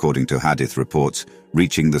 black according to hadith reports,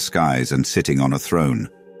 reaching the skies and sitting on a throne.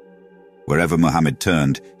 Wherever Muhammad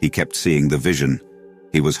turned, he kept seeing the vision.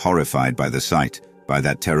 He was horrified by the sight, by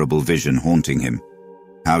that terrible vision haunting him.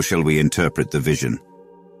 How shall we interpret the vision?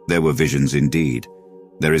 There were visions indeed.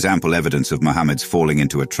 There is ample evidence of Muhammad's falling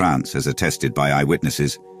into a trance as attested by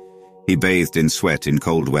eyewitnesses. He bathed in sweat in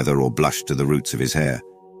cold weather or blushed to the roots of his hair.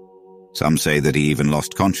 Some say that he even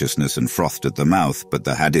lost consciousness and frothed at the mouth, but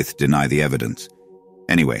the hadith deny the evidence.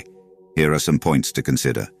 Anyway, here are some points to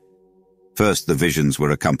consider. First, the visions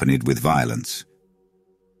were accompanied with violence.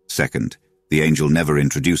 Second, the angel never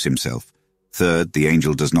introduced himself. Third, the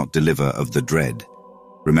angel does not deliver of the dread.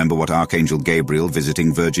 Remember what Archangel Gabriel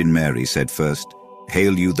visiting Virgin Mary said first,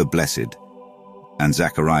 "Hail you the blessed." And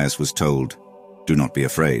Zacharias was told, "Do not be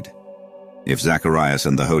afraid." If Zacharias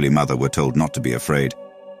and the Holy Mother were told not to be afraid,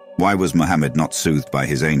 why was Muhammad not soothed by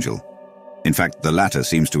his angel? In fact, the latter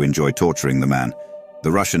seems to enjoy torturing the man.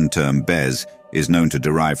 The Russian term bez is known to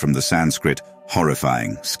derive from the Sanskrit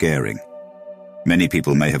horrifying, scaring. Many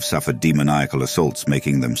people may have suffered demoniacal assaults,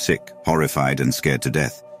 making them sick, horrified, and scared to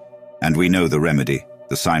death. And we know the remedy,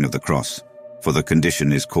 the sign of the cross, for the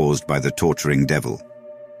condition is caused by the torturing devil.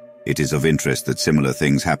 It is of interest that similar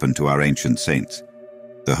things happened to our ancient saints.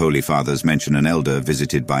 The Holy Fathers mention an elder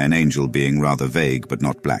visited by an angel being rather vague but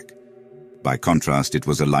not black. By contrast, it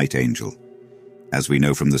was a light angel. As we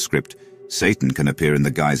know from the script, Satan can appear in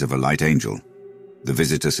the guise of a light angel. The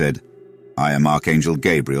visitor said, "I am Archangel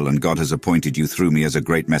Gabriel, and God has appointed you through me as a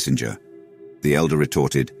great messenger." The elder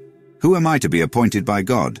retorted, "Who am I to be appointed by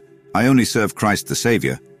God? I only serve Christ the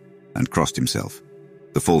Savior," and crossed himself.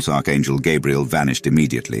 The false Archangel Gabriel vanished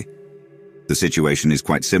immediately. The situation is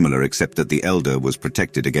quite similar, except that the elder was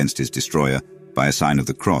protected against his destroyer by a sign of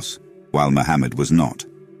the cross, while Muhammad was not.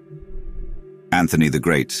 Anthony the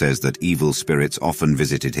Great says that evil spirits often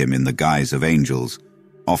visited him in the guise of angels,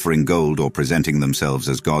 offering gold or presenting themselves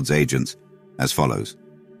as God's agents, as follows.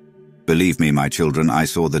 "Believe me, my children, I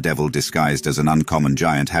saw the devil disguised as an uncommon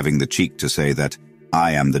giant having the cheek to say that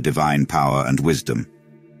I am the divine power and wisdom."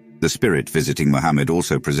 The spirit visiting Muhammad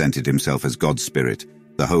also presented himself as God's spirit,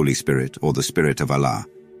 the Holy Spirit, or the Spirit of Allah.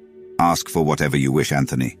 "Ask for whatever you wish,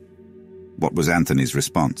 Anthony." What was Anthony's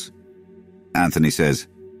response? Anthony says,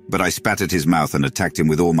 "But I spat at his mouth and attacked him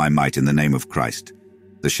with all my might in the name of Christ.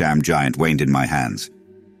 The sham giant waned in my hands."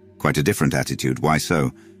 Quite a different attitude. Why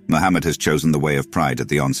so? Muhammad has chosen the way of pride at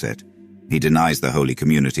the onset. He denies the holy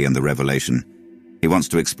community and the revelation. He wants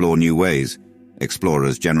to explore new ways.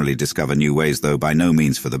 Explorers generally discover new ways, though by no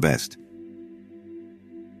means for the best.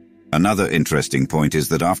 Another interesting point is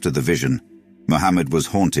that after the vision, Muhammad was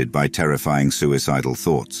haunted by terrifying suicidal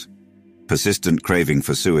thoughts. Persistent craving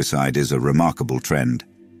for suicide is a remarkable trend.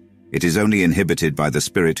 It is only inhibited by the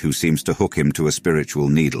spirit who seems to hook him to a spiritual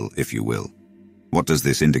needle, if you will. What does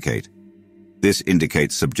this indicate? This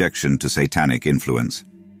indicates subjection to satanic influence.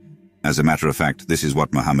 As a matter of fact, this is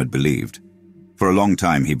what Muhammad believed. For a long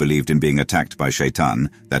time he believed in being attacked by shaitan,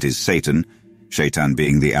 that is Satan, shaitan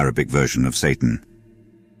being the Arabic version of Satan.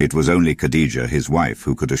 It was only Khadija, his wife,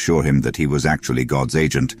 who could assure him that he was actually God's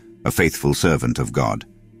agent, a faithful servant of God.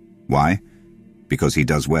 Why? Because he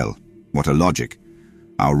does well. What a logic.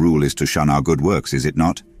 Our rule is to shun our good works, is it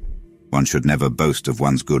not? One should never boast of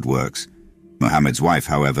one's good works. Muhammad's wife,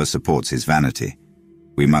 however, supports his vanity.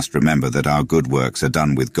 We must remember that our good works are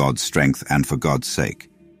done with God's strength and for God's sake.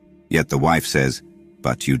 Yet the wife says,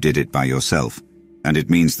 "But you did it by yourself," and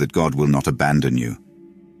it means that God will not abandon you.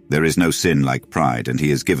 There is no sin like pride, and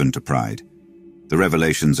he is given to pride. The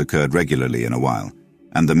revelations occurred regularly in a while,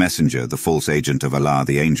 and the messenger, the false agent of Allah,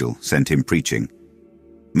 the angel, sent him preaching.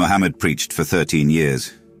 Muhammad preached for 13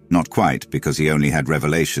 years, not quite because he only had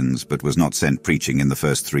revelations but was not sent preaching in the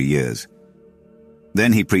first 3 years.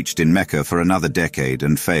 Then he preached in Mecca for another decade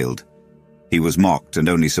and failed. He was mocked and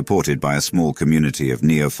only supported by a small community of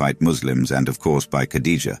neophyte Muslims and of course by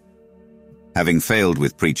Khadijah. Having failed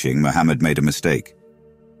with preaching, Muhammad made a mistake.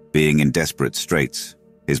 Being in desperate straits,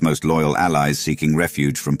 his most loyal allies seeking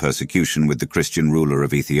refuge from persecution with the Christian ruler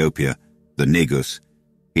of Ethiopia, the Negus,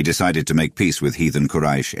 he decided to make peace with heathen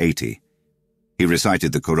Quraysh 80. He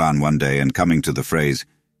recited the Quran one day and coming to the phrase,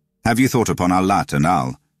 "Have you thought upon Al-Lat and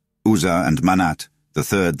Al, Uzza and Manat, the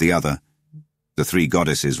third the other, the 3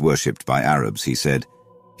 goddesses worshipped by Arabs," he said,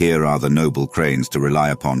 "Here are the noble cranes to rely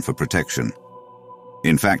upon for protection."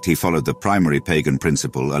 In fact, he followed the primary pagan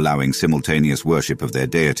principle allowing simultaneous worship of their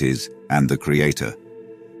deities and the Creator.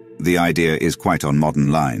 The idea is quite on modern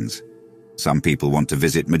lines. Some people want to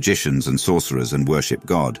visit magicians and sorcerers and worship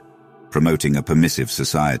God, promoting a permissive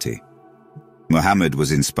society. Muhammad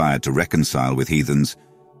was inspired to reconcile with heathens,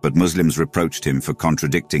 but Muslims reproached him for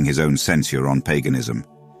contradicting his own censure on paganism.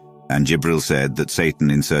 And Jibril said that Satan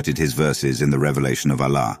inserted his verses in the revelation of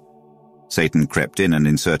Allah. Satan crept in and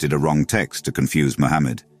inserted a wrong text to confuse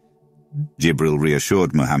Muhammad. Jibril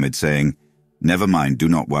reassured Muhammad, saying, "Never mind, do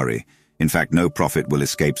not worry. In fact, no prophet will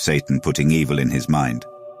escape Satan putting evil in his mind."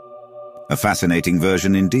 A fascinating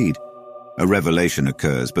version indeed. A revelation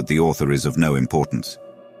occurs, but the author is of no importance.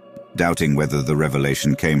 Doubting whether the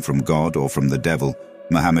revelation came from God or from the devil,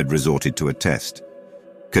 Muhammad resorted to a test.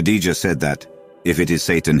 Khadijah said that, "If it is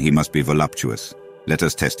Satan, he must be voluptuous. Let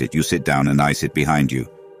us test it. You sit down and I sit behind you.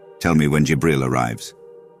 Tell me when Jibril arrives."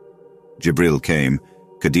 Jibril came.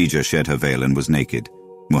 Khadijah shed her veil and was naked.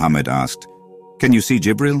 Muhammad asked, "Can you see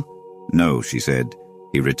Jibril?" "No," she said.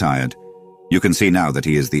 "He retired. You can see now that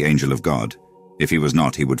he is the angel of God. If he was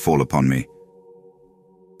not, he would fall upon me."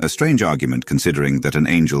 A strange argument considering that an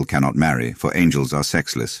angel cannot marry, for angels are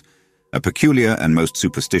sexless. A peculiar and most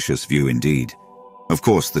superstitious view indeed. Of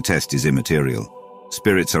course, the test is immaterial.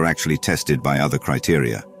 Spirits are actually tested by other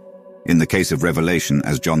criteria. In the case of Revelation,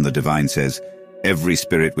 as John the Divine says, every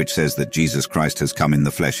spirit which says that Jesus Christ has come in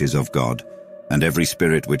the flesh is of God, and every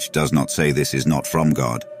spirit which does not say this is not from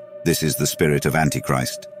God. This is the spirit of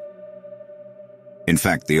Antichrist. In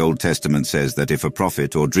fact, the Old Testament says that if a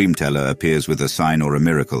prophet or dream teller appears with a sign or a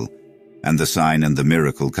miracle, and the sign and the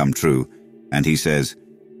miracle come true, and he says,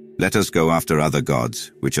 "Let us go after other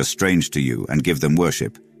gods, which are strange to you, and give them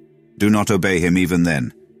worship," do not obey him even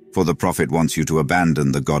then, for the prophet wants you to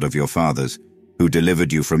abandon the God of your fathers, who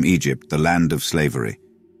delivered you from Egypt, the land of slavery.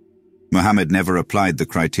 Muhammad never applied the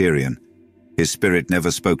criterion. His spirit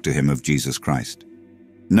never spoke to him of Jesus Christ.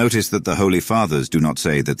 Notice that the Holy Fathers do not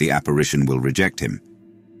say that the apparition will reject him.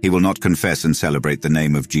 He will not confess and celebrate the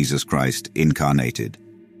name of Jesus Christ incarnated,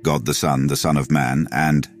 God the Son of Man,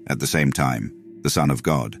 and, at the same time, the Son of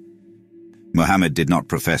God. Muhammad did not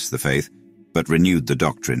profess the faith, but renewed the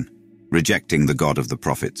doctrine, rejecting the God of the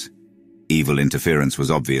prophets. Evil interference was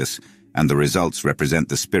obvious, and the results represent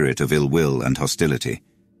the spirit of ill will and hostility.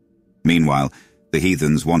 Meanwhile, the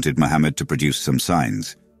heathens wanted Muhammad to produce some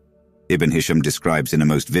signs. Ibn Hisham describes in a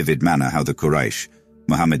most vivid manner how the Quraysh,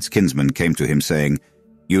 Muhammad's kinsmen, came to him saying,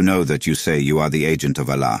 "You know that you say you are the agent of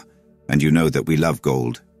Allah, and you know that we love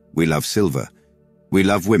gold, we love silver, we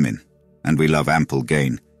love women, and we love ample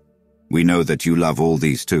gain. We know that you love all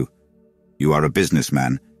these too. You are a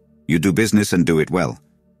businessman. You do business and do it well.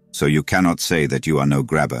 So you cannot say that you are no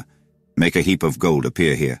grabber. Make a heap of gold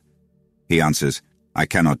appear here." He answers, "I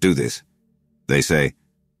cannot do this." They say,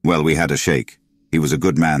 "Well, we had a sheikh. He was a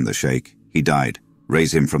good man, the sheikh. He died.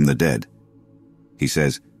 Raise him from the dead." He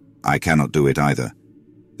says, "I cannot do it either."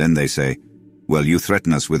 Then they say, "Well, you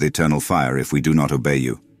threaten us with eternal fire if we do not obey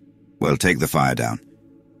you. Well, take the fire down.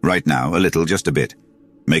 Right now, a little, just a bit.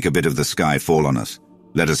 Make a bit of the sky fall on us.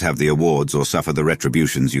 Let us have the awards or suffer the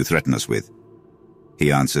retributions you threaten us with."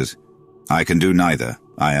 He answers, "I can do neither.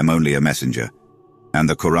 I am only a messenger, and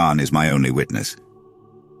the Quran is my only witness."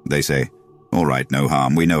 They say, "All right, no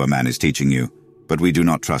harm. We know a man is teaching you, but we do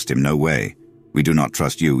not trust him, no way. We do not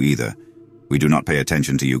trust you either. We do not pay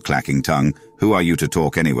attention to you, clacking tongue. Who are you to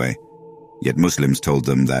talk anyway?" Yet Muslims told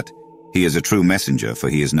them that he is a true messenger, for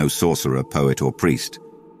he is no sorcerer, poet, or priest.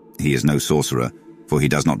 He is no sorcerer, for he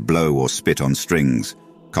does not blow or spit on strings,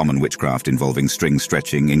 common witchcraft involving string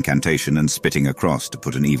stretching, incantation, and spitting a cross to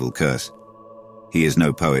put an evil curse. He is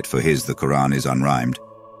no poet, for the Quran is unrhymed,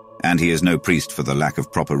 and he is no priest for the lack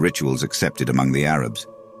of proper rituals accepted among the Arabs.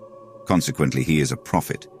 Consequently, he is a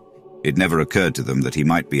prophet. It never occurred to them that he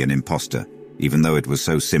might be an impostor, even though it was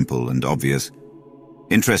so simple and obvious.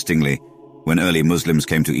 Interestingly, when early Muslims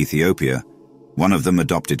came to Ethiopia, one of them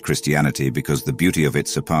adopted Christianity because the beauty of it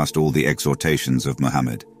surpassed all the exhortations of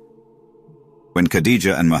Muhammad. When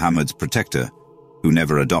Khadija and Muhammad's protector, who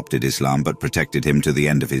never adopted Islam but protected him to the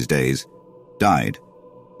end of his days, died,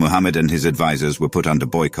 Muhammad and his advisors were put under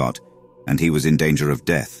boycott, and he was in danger of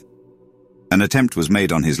death. An attempt was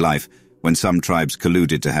made on his life when some tribes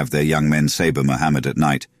colluded to have their young men saber Muhammad at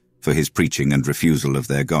night for his preaching and refusal of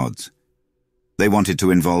their gods. They wanted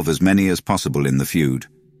to involve as many as possible in the feud,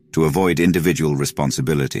 to avoid individual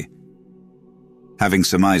responsibility. Having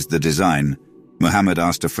surmised the design, Muhammad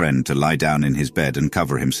asked a friend to lie down in his bed and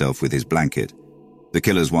cover himself with his blanket. The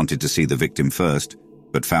killers wanted to see the victim first,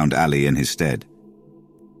 but found Ali in his stead.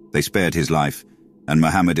 They spared his life, and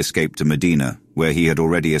Muhammad escaped to Medina, where he had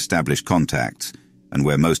already established contacts and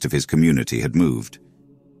where most of his community had moved.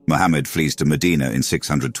 Muhammad flees to Medina in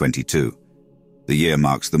 622. The year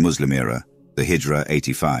marks the Muslim era, the Hijra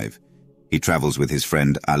 85. He travels with his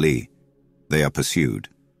friend Ali. They are pursued.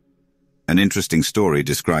 An interesting story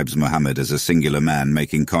describes Muhammad as a singular man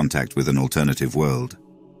making contact with an alternative world.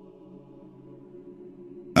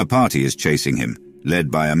 A party is chasing him, led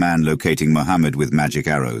by a man locating Muhammad with magic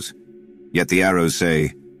arrows. Yet the arrows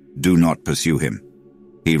say, "Do not pursue him."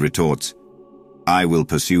 He retorts, "I will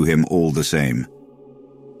pursue him all the same."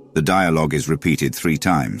 The dialogue is repeated 3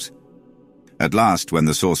 times. At last, when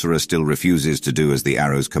the sorcerer still refuses to do as the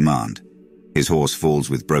arrows command, his horse falls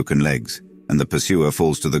with broken legs, and the pursuer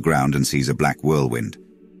falls to the ground and sees a black whirlwind.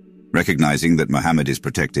 Recognizing that Muhammad is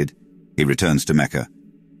protected, he returns to Mecca,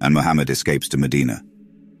 and Muhammad escapes to Medina.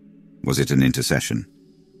 Was it an intercession?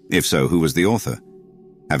 If so, who was the author?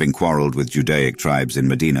 Having quarreled with Judaic tribes in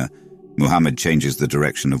Medina, Muhammad changes the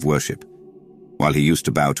direction of worship. While he used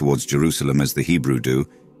to bow towards Jerusalem as the Hebrew do,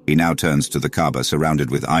 he now turns to the Kaaba, surrounded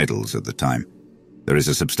with idols at the time. There is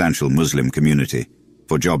a substantial Muslim community,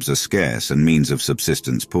 for jobs are scarce and means of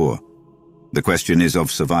subsistence poor. The question is of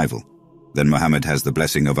survival. Then Muhammad has the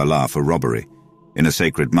blessing of Allah for robbery. In a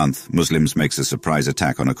sacred month, Muslims makes a surprise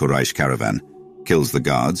attack on a Quraysh caravan, kills the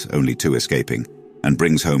guards, only 2 escaping, and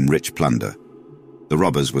brings home rich plunder. The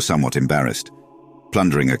robbers were somewhat embarrassed.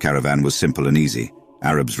 Plundering a caravan was simple and easy.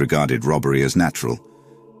 Arabs regarded robbery as natural.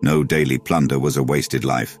 No daily plunder was a wasted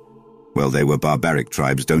life. Well, they were barbaric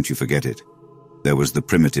tribes, don't you forget it. There was the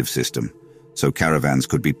primitive system, so caravans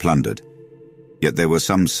could be plundered. Yet there were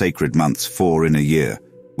some sacred months, 4 in a year,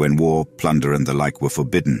 when war, plunder, and the like were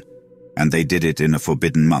forbidden, and they did it in a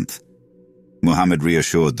forbidden month. Muhammad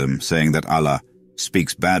reassured them, saying that Allah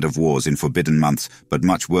speaks bad of wars in forbidden months, but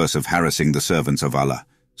much worse of harassing the servants of Allah.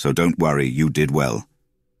 So don't worry, you did well.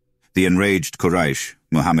 The enraged Quraysh,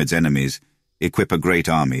 Muhammad's enemies, equip a great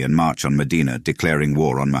army and march on Medina, declaring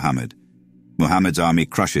war on Muhammad. Muhammad's army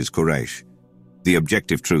crushes Quraysh. The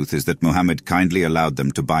objective truth is that Muhammad kindly allowed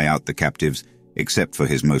them to buy out the captives, except for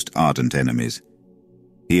his most ardent enemies.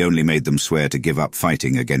 He only made them swear to give up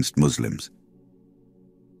fighting against Muslims.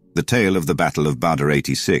 The tale of the Battle of Badr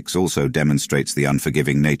 86 also demonstrates the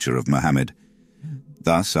unforgiving nature of Muhammad.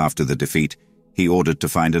 Thus, after the defeat, he ordered to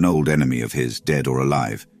find an old enemy of his, dead or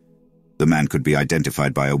alive. The man could be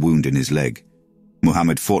identified by a wound in his leg.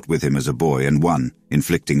 Muhammad fought with him as a boy and won,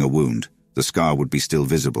 inflicting a wound. The scar would be still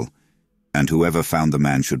visible, and whoever found the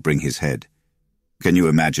man should bring his head. Can you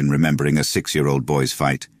imagine remembering a 6-year-old boy's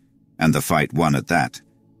fight? And the fight won at that.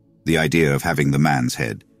 The idea of having the man's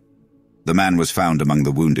head. The man was found among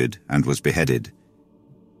the wounded and was beheaded.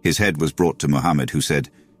 His head was brought to Muhammad, who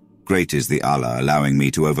said, "Great is the Allah allowing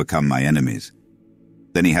me to overcome my enemies."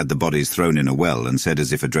 Then he had the bodies thrown in a well and said,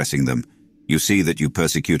 as if addressing them, "You see that you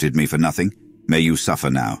persecuted me for nothing? May you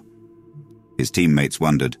suffer now." His teammates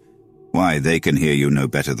wondered, "Why, they can hear you no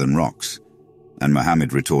better than rocks." And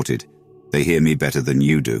Muhammad retorted, "They hear me better than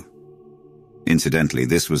you do." Incidentally,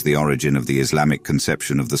 this was the origin of the Islamic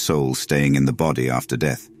conception of the soul staying in the body after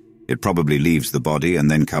death. It probably leaves the body and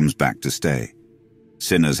then comes back to stay.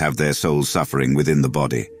 Sinners have their souls suffering within the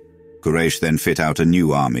body. Quraysh then fit out a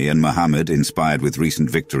new army, and Muhammad, inspired with recent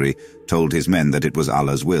victory, told his men that it was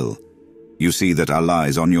Allah's will. "You see that Allah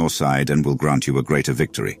is on your side and will grant you a greater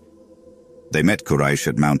victory." They met Quraysh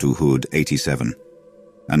at Mount Uhud 87,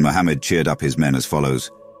 and Muhammad cheered up his men as follows,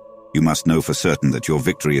 "You must know for certain that your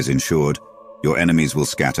victory is ensured, your enemies will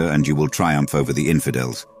scatter, and you will triumph over the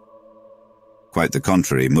infidels." Quite the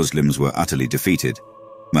contrary, Muslims were utterly defeated.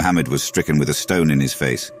 Muhammad was stricken with a stone in his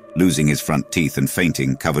face, losing his front teeth and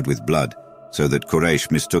fainting, covered with blood, so that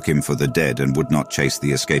Quraysh mistook him for the dead and would not chase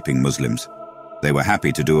the escaping Muslims. They were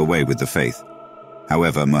happy to do away with the faith.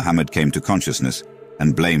 However, Muhammad came to consciousness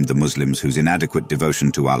and blamed the Muslims whose inadequate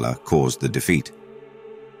devotion to Allah caused the defeat.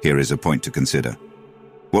 Here is a point to consider.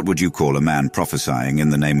 What would you call a man prophesying in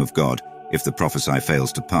the name of God if the prophecy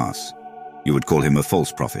fails to pass? You would call him a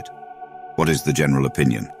false prophet. What is the general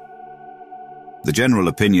opinion? The general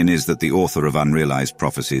opinion is that the author of unrealized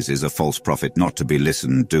prophecies is a false prophet not to be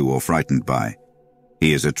listened to or frightened by.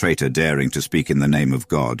 He is a traitor daring to speak in the name of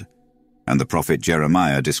God. And the prophet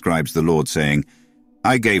Jeremiah describes the Lord saying,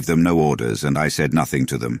 "I gave them no orders, and I said nothing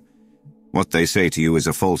to them. What they say to you is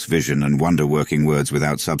a false vision and wonder-working words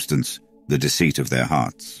without substance, the deceit of their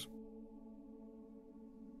hearts."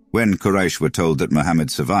 When Quraysh were told that Muhammad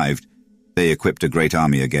survived, they equipped a great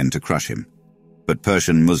army again to crush him. But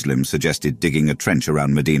Persian Muslims suggested digging a trench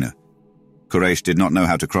around Medina. Quraysh did not know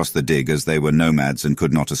how to cross the dig as they were nomads and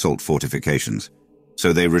could not assault fortifications.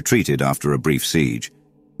 So they retreated after a brief siege.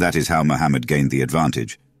 That is how Muhammad gained the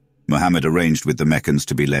advantage. Muhammad arranged with the Meccans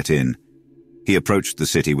to be let in. He approached the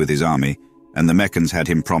city with his army, and the Meccans had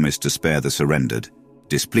him promise to spare the surrendered,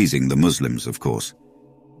 displeasing the Muslims, of course.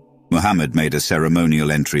 Muhammad made a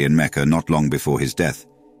ceremonial entry in Mecca not long before his death.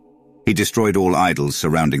 He destroyed all idols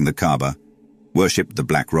surrounding the Kaaba, worshipped the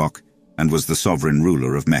Black Rock, and was the sovereign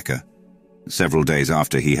ruler of Mecca. Several days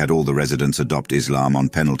after, he had all the residents adopt Islam on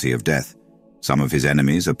penalty of death. Some of his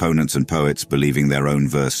enemies, opponents and poets, believing their own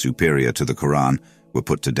verse superior to the Quran, were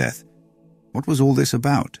put to death. What was all this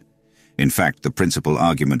about? In fact, the principal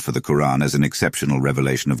argument for the Quran as an exceptional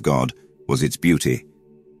revelation of God was its beauty.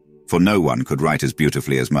 For no one could write as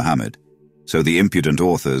beautifully as Muhammad, so the impudent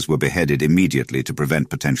authors were beheaded immediately to prevent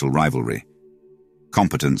potential rivalry.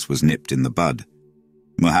 Competence was nipped in the bud.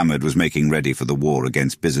 Muhammad was making ready for the war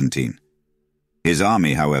against Byzantine. His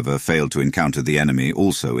army, however, failed to encounter the enemy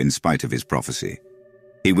also in spite of his prophecy.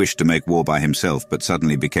 He wished to make war by himself but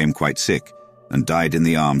suddenly became quite sick and died in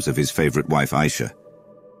the arms of his favorite wife Aisha.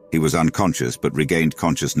 He was unconscious but regained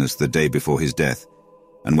consciousness the day before his death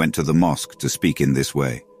and went to the mosque to speak in this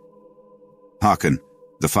way. "Hearken,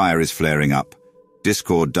 the fire is flaring up.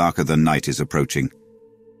 Discord darker than night is approaching.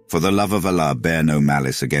 For the love of Allah, bear no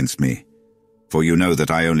malice against me. For you know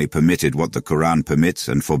that I only permitted what the Quran permits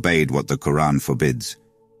and forbade what the Quran forbids."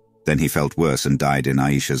 Then he felt worse and died in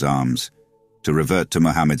Aisha's arms, to revert to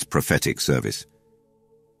Muhammad's prophetic service.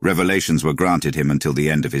 Revelations were granted him until the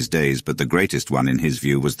end of his days, but the greatest one in his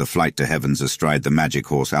view was the flight to heavens astride the magic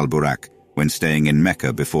horse Al-Buraq when staying in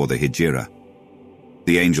Mecca before the Hijrah.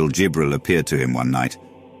 The angel Jibril appeared to him one night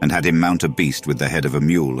and had him mount a beast with the head of a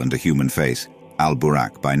mule and a human face,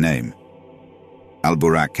 Al-Buraq by name.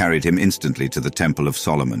 Al-Buraq carried him instantly to the Temple of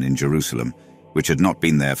Solomon in Jerusalem, which had not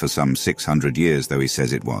been there for some 600 years, though he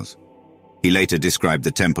says it was. He later described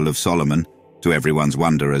the Temple of Solomon, to everyone's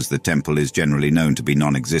wonder, as the temple is generally known to be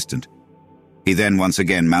non-existent. He then once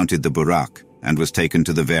again mounted the Buraq and was taken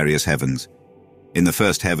to the various heavens. In the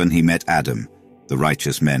first heaven he met Adam, the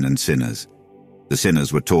righteous men and sinners. The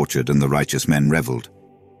sinners were tortured and the righteous men reveled.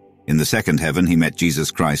 In the second heaven he met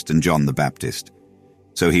Jesus Christ and John the Baptist.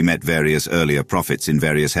 So he met various earlier prophets in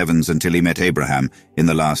various heavens until he met Abraham in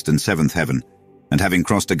the last and seventh heaven, and having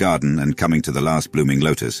crossed a garden and coming to the last blooming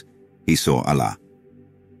lotus, he saw Allah.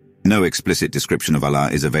 No explicit description of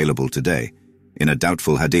Allah is available today. In a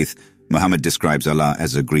doubtful hadith, Muhammad describes Allah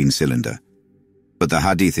as a green cylinder. But the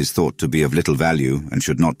hadith is thought to be of little value and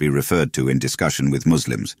should not be referred to in discussion with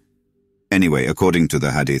Muslims. Anyway, according to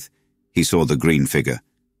the hadith, he saw the green figure.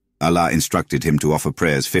 Allah instructed him to offer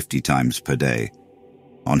prayers 50 times per day.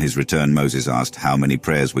 On his return, Moses asked, "How many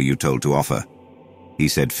prayers were you told to offer?" He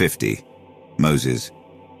said 50. Moses,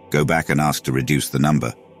 "Go back and ask to reduce the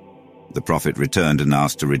number." The prophet returned and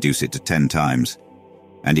asked to reduce it to 10 times,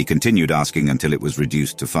 and he continued asking until it was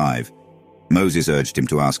reduced to 5. Moses urged him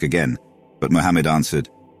to ask again, but Muhammad answered,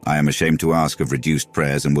 "I am ashamed to ask of reduced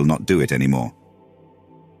prayers and will not do it anymore."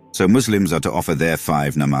 So Muslims are to offer their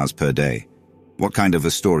 5 namaz per day. What kind of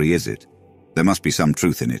a story is it? There must be some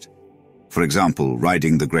truth in it. For example,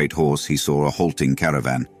 riding the great horse, he saw a halting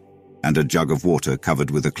caravan and a jug of water covered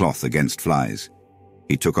with a cloth against flies.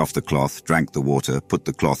 He took off the cloth, drank the water, put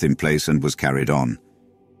the cloth in place and was carried on.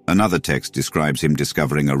 Another text describes him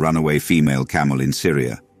discovering a runaway female camel in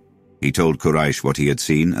Syria. He told Quraysh what he had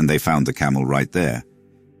seen and they found the camel right there.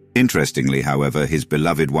 Interestingly, however, his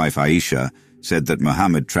beloved wife Aisha said that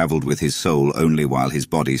Muhammad traveled with his soul only while his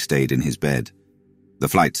body stayed in his bed. The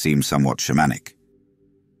flight seems somewhat shamanic.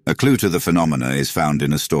 A clue to the phenomena is found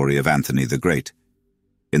in a story of Anthony the Great.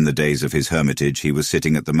 In the days of his hermitage, he was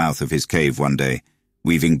sitting at the mouth of his cave one day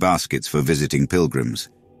weaving baskets for visiting pilgrims.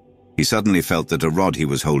 He suddenly felt that a rod he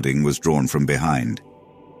was holding was drawn from behind.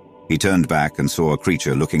 He turned back and saw a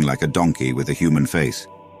creature looking like a donkey with a human face.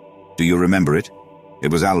 Do you remember it?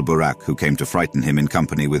 It was Al-Burak who came to frighten him in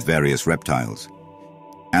company with various reptiles.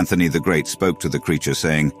 Anthony the Great spoke to the creature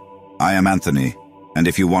saying, "I am Anthony, and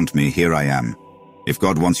if you want me, here I am. If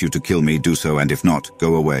God wants you to kill me, do so, and if not,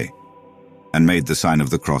 go away," and made the sign of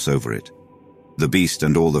the cross over it. The beast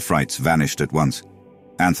and all the frights vanished at once.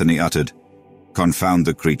 Anthony uttered, "Confound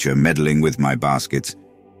the creature meddling with my baskets,"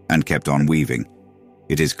 and kept on weaving.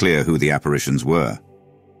 It is clear who the apparitions were.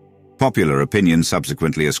 Popular opinion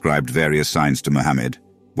subsequently ascribed various signs to Muhammad.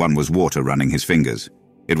 One was water running his fingers.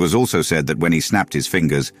 It was also said that when he snapped his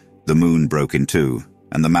fingers, the moon broke in two,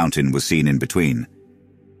 and the mountain was seen in between.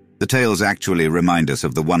 The tales actually remind us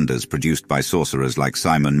of the wonders produced by sorcerers like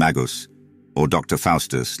Simon Magus or Dr.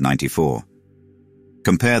 Faustus, 94.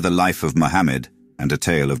 Compare the life of Muhammad and a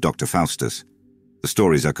tale of Dr. Faustus. The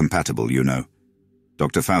stories are compatible, you know.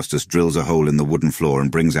 Dr. Faustus drills a hole in the wooden floor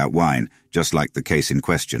and brings out wine, just like the case in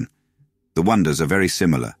question. The wonders are very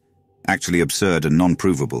similar, actually absurd and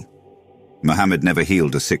non-provable. Muhammad never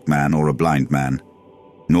healed a sick man or a blind man,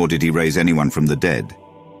 nor did he raise anyone from the dead.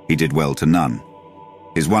 He did well to none.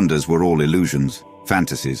 His wonders were all illusions,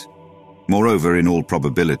 fantasies. Moreover, in all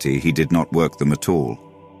probability, he did not work them at all.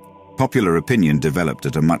 Popular opinion developed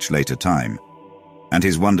at a much later time, and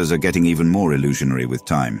his wonders are getting even more illusionary with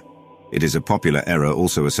time. It is a popular error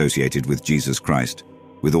also associated with Jesus Christ,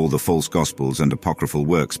 with all the false gospels and apocryphal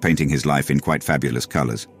works painting his life in quite fabulous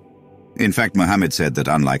colors. In fact, Muhammad said that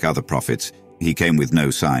unlike other prophets, he came with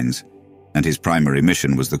no signs, and his primary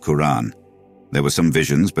mission was the Quran. There were some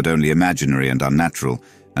visions, but only imaginary and unnatural,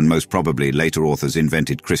 and most probably later authors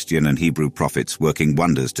invented Christian and Hebrew prophets working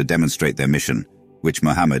wonders to demonstrate their mission, which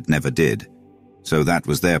Muhammad never did. So that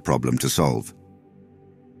was their problem to solve.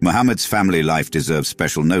 Muhammad's family life deserves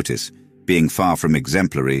special notice, being far from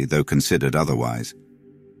exemplary, though considered otherwise.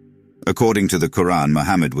 According to the Quran,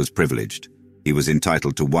 Muhammad was privileged. He was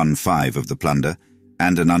entitled to 1/5 of the plunder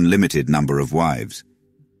and an unlimited number of wives.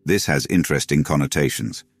 This has interesting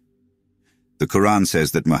connotations. The Quran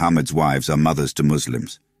says that Muhammad's wives are mothers to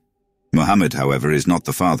Muslims. Muhammad, however, is not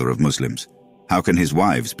the father of Muslims. How can his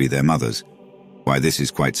wives be their mothers? Why, this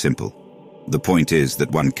is quite simple. The point is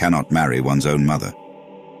that one cannot marry one's own mother.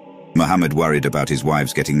 Muhammad worried about his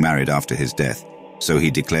wives getting married after his death, so he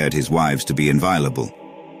declared his wives to be inviolable.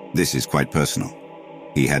 This is quite personal.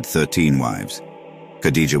 He had 13 wives.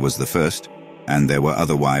 Khadija was the first, and there were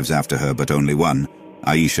other wives after her, but only one.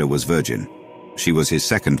 Aisha was virgin. She was his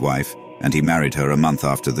second wife, and he married her a month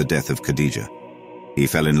after the death of Khadija. He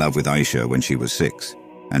fell in love with Aisha when she was 6,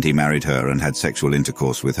 and he married her and had sexual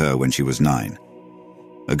intercourse with her when she was 9.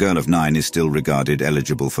 A girl of 9 is still regarded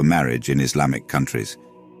eligible for marriage in Islamic countries.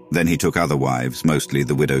 Then he took other wives, mostly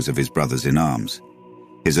the widows of his brothers in arms.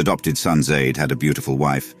 His adopted son Zayd had a beautiful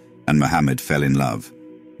wife, and Muhammad fell in love.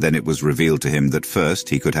 Then it was revealed to him that first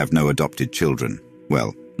he could have no adopted children.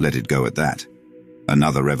 Well, let it go at that.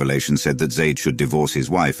 Another revelation said that Zayd should divorce his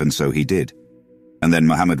wife, and so he did. And then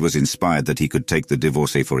Muhammad was inspired that he could take the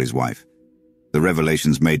divorcee for his wife. The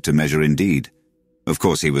revelations made to measure indeed. Of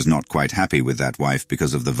course, he was not quite happy with that wife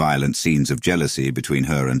because of the violent scenes of jealousy between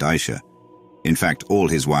her and Aisha. In fact, all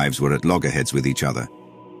his wives were at loggerheads with each other,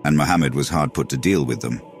 and Muhammad was hard put to deal with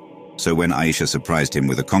them. So when Aisha surprised him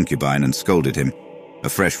with a concubine and scolded him, a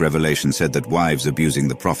fresh revelation said that wives abusing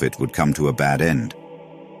the Prophet would come to a bad end.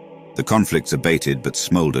 The conflicts abated but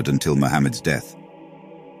smoldered until Muhammad's death.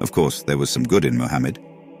 Of course, there was some good in Muhammad.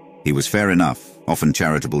 He was fair enough, often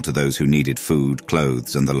charitable to those who needed food,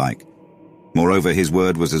 clothes, and the like. Moreover, his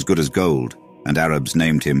word was as good as gold, and Arabs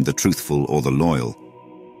named him the truthful or the loyal.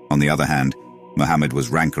 On the other hand, Muhammad was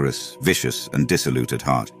rancorous, vicious, and dissolute at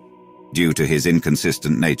heart. Due to his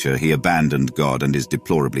inconsistent nature, he abandoned God and is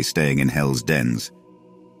deplorably staying in hell's dens.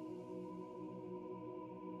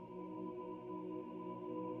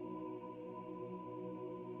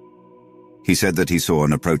 He said that he saw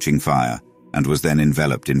an approaching fire and was then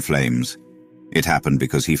enveloped in flames. It happened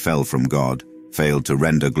because he fell from God, failed to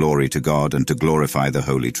render glory to God and to glorify the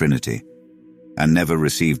Holy Trinity, and never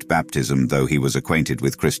received baptism, though he was acquainted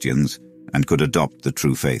with Christians and could adopt the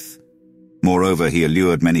true faith. Moreover, he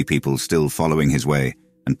allured many people still following his way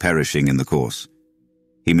and perishing in the course.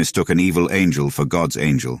 He mistook an evil angel for God's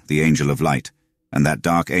angel, the angel of light, and that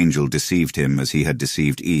dark angel deceived him as he had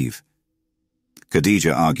deceived Eve.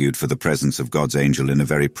 Khadija argued for the presence of God's angel in a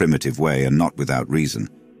very primitive way and not without reason.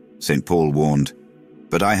 St. Paul warned,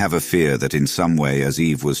 "But I have a fear that in some way, as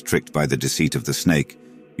Eve was tricked by the deceit of the snake,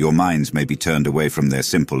 your minds may be turned away from their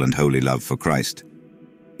simple and holy love for Christ."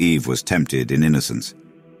 Eve was tempted in innocence.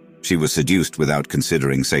 She was seduced without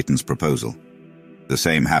considering Satan's proposal. The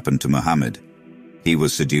same happened to Muhammad. He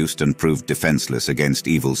was seduced and proved defenseless against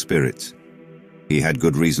evil spirits. He had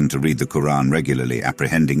good reason to read the Quran regularly,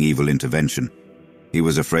 apprehending evil intervention. He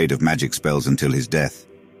was afraid of magic spells until his death.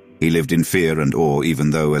 He lived in fear and awe, even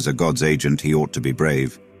though as a God's agent he ought to be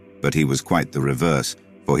brave. But he was quite the reverse,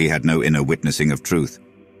 for he had no inner witnessing of truth.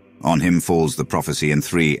 On him falls the prophecy in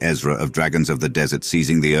 3 Ezra of dragons of the desert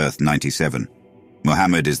seizing the earth 97.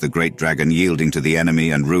 Muhammad is the great dragon yielding to the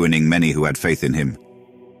enemy and ruining many who had faith in him.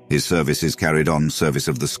 His service is carried on, service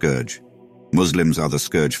of the scourge. Muslims are the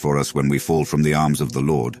scourge for us when we fall from the arms of the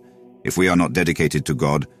Lord. If we are not dedicated to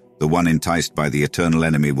God, the one enticed by the eternal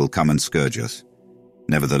enemy will come and scourge us.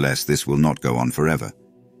 Nevertheless, this will not go on forever.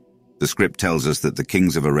 The script tells us that the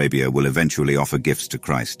kings of Arabia will eventually offer gifts to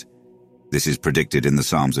Christ. This is predicted in the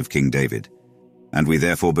Psalms of King David. And we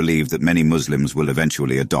therefore believe that many Muslims will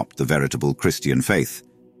eventually adopt the veritable Christian faith,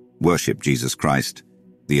 worship Jesus Christ,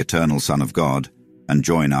 the eternal Son of God, and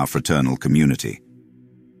join our fraternal community.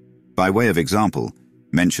 By way of example,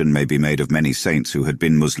 mention may be made of many saints who had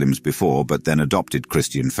been Muslims before but then adopted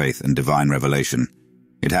Christian faith and divine revelation.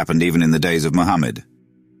 It happened even in the days of Muhammad.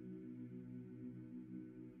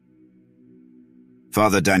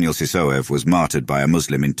 Father Daniel Sysoev was martyred by a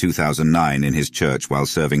Muslim in 2009 in his church while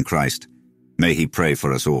serving Christ. May he pray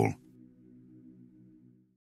for us all.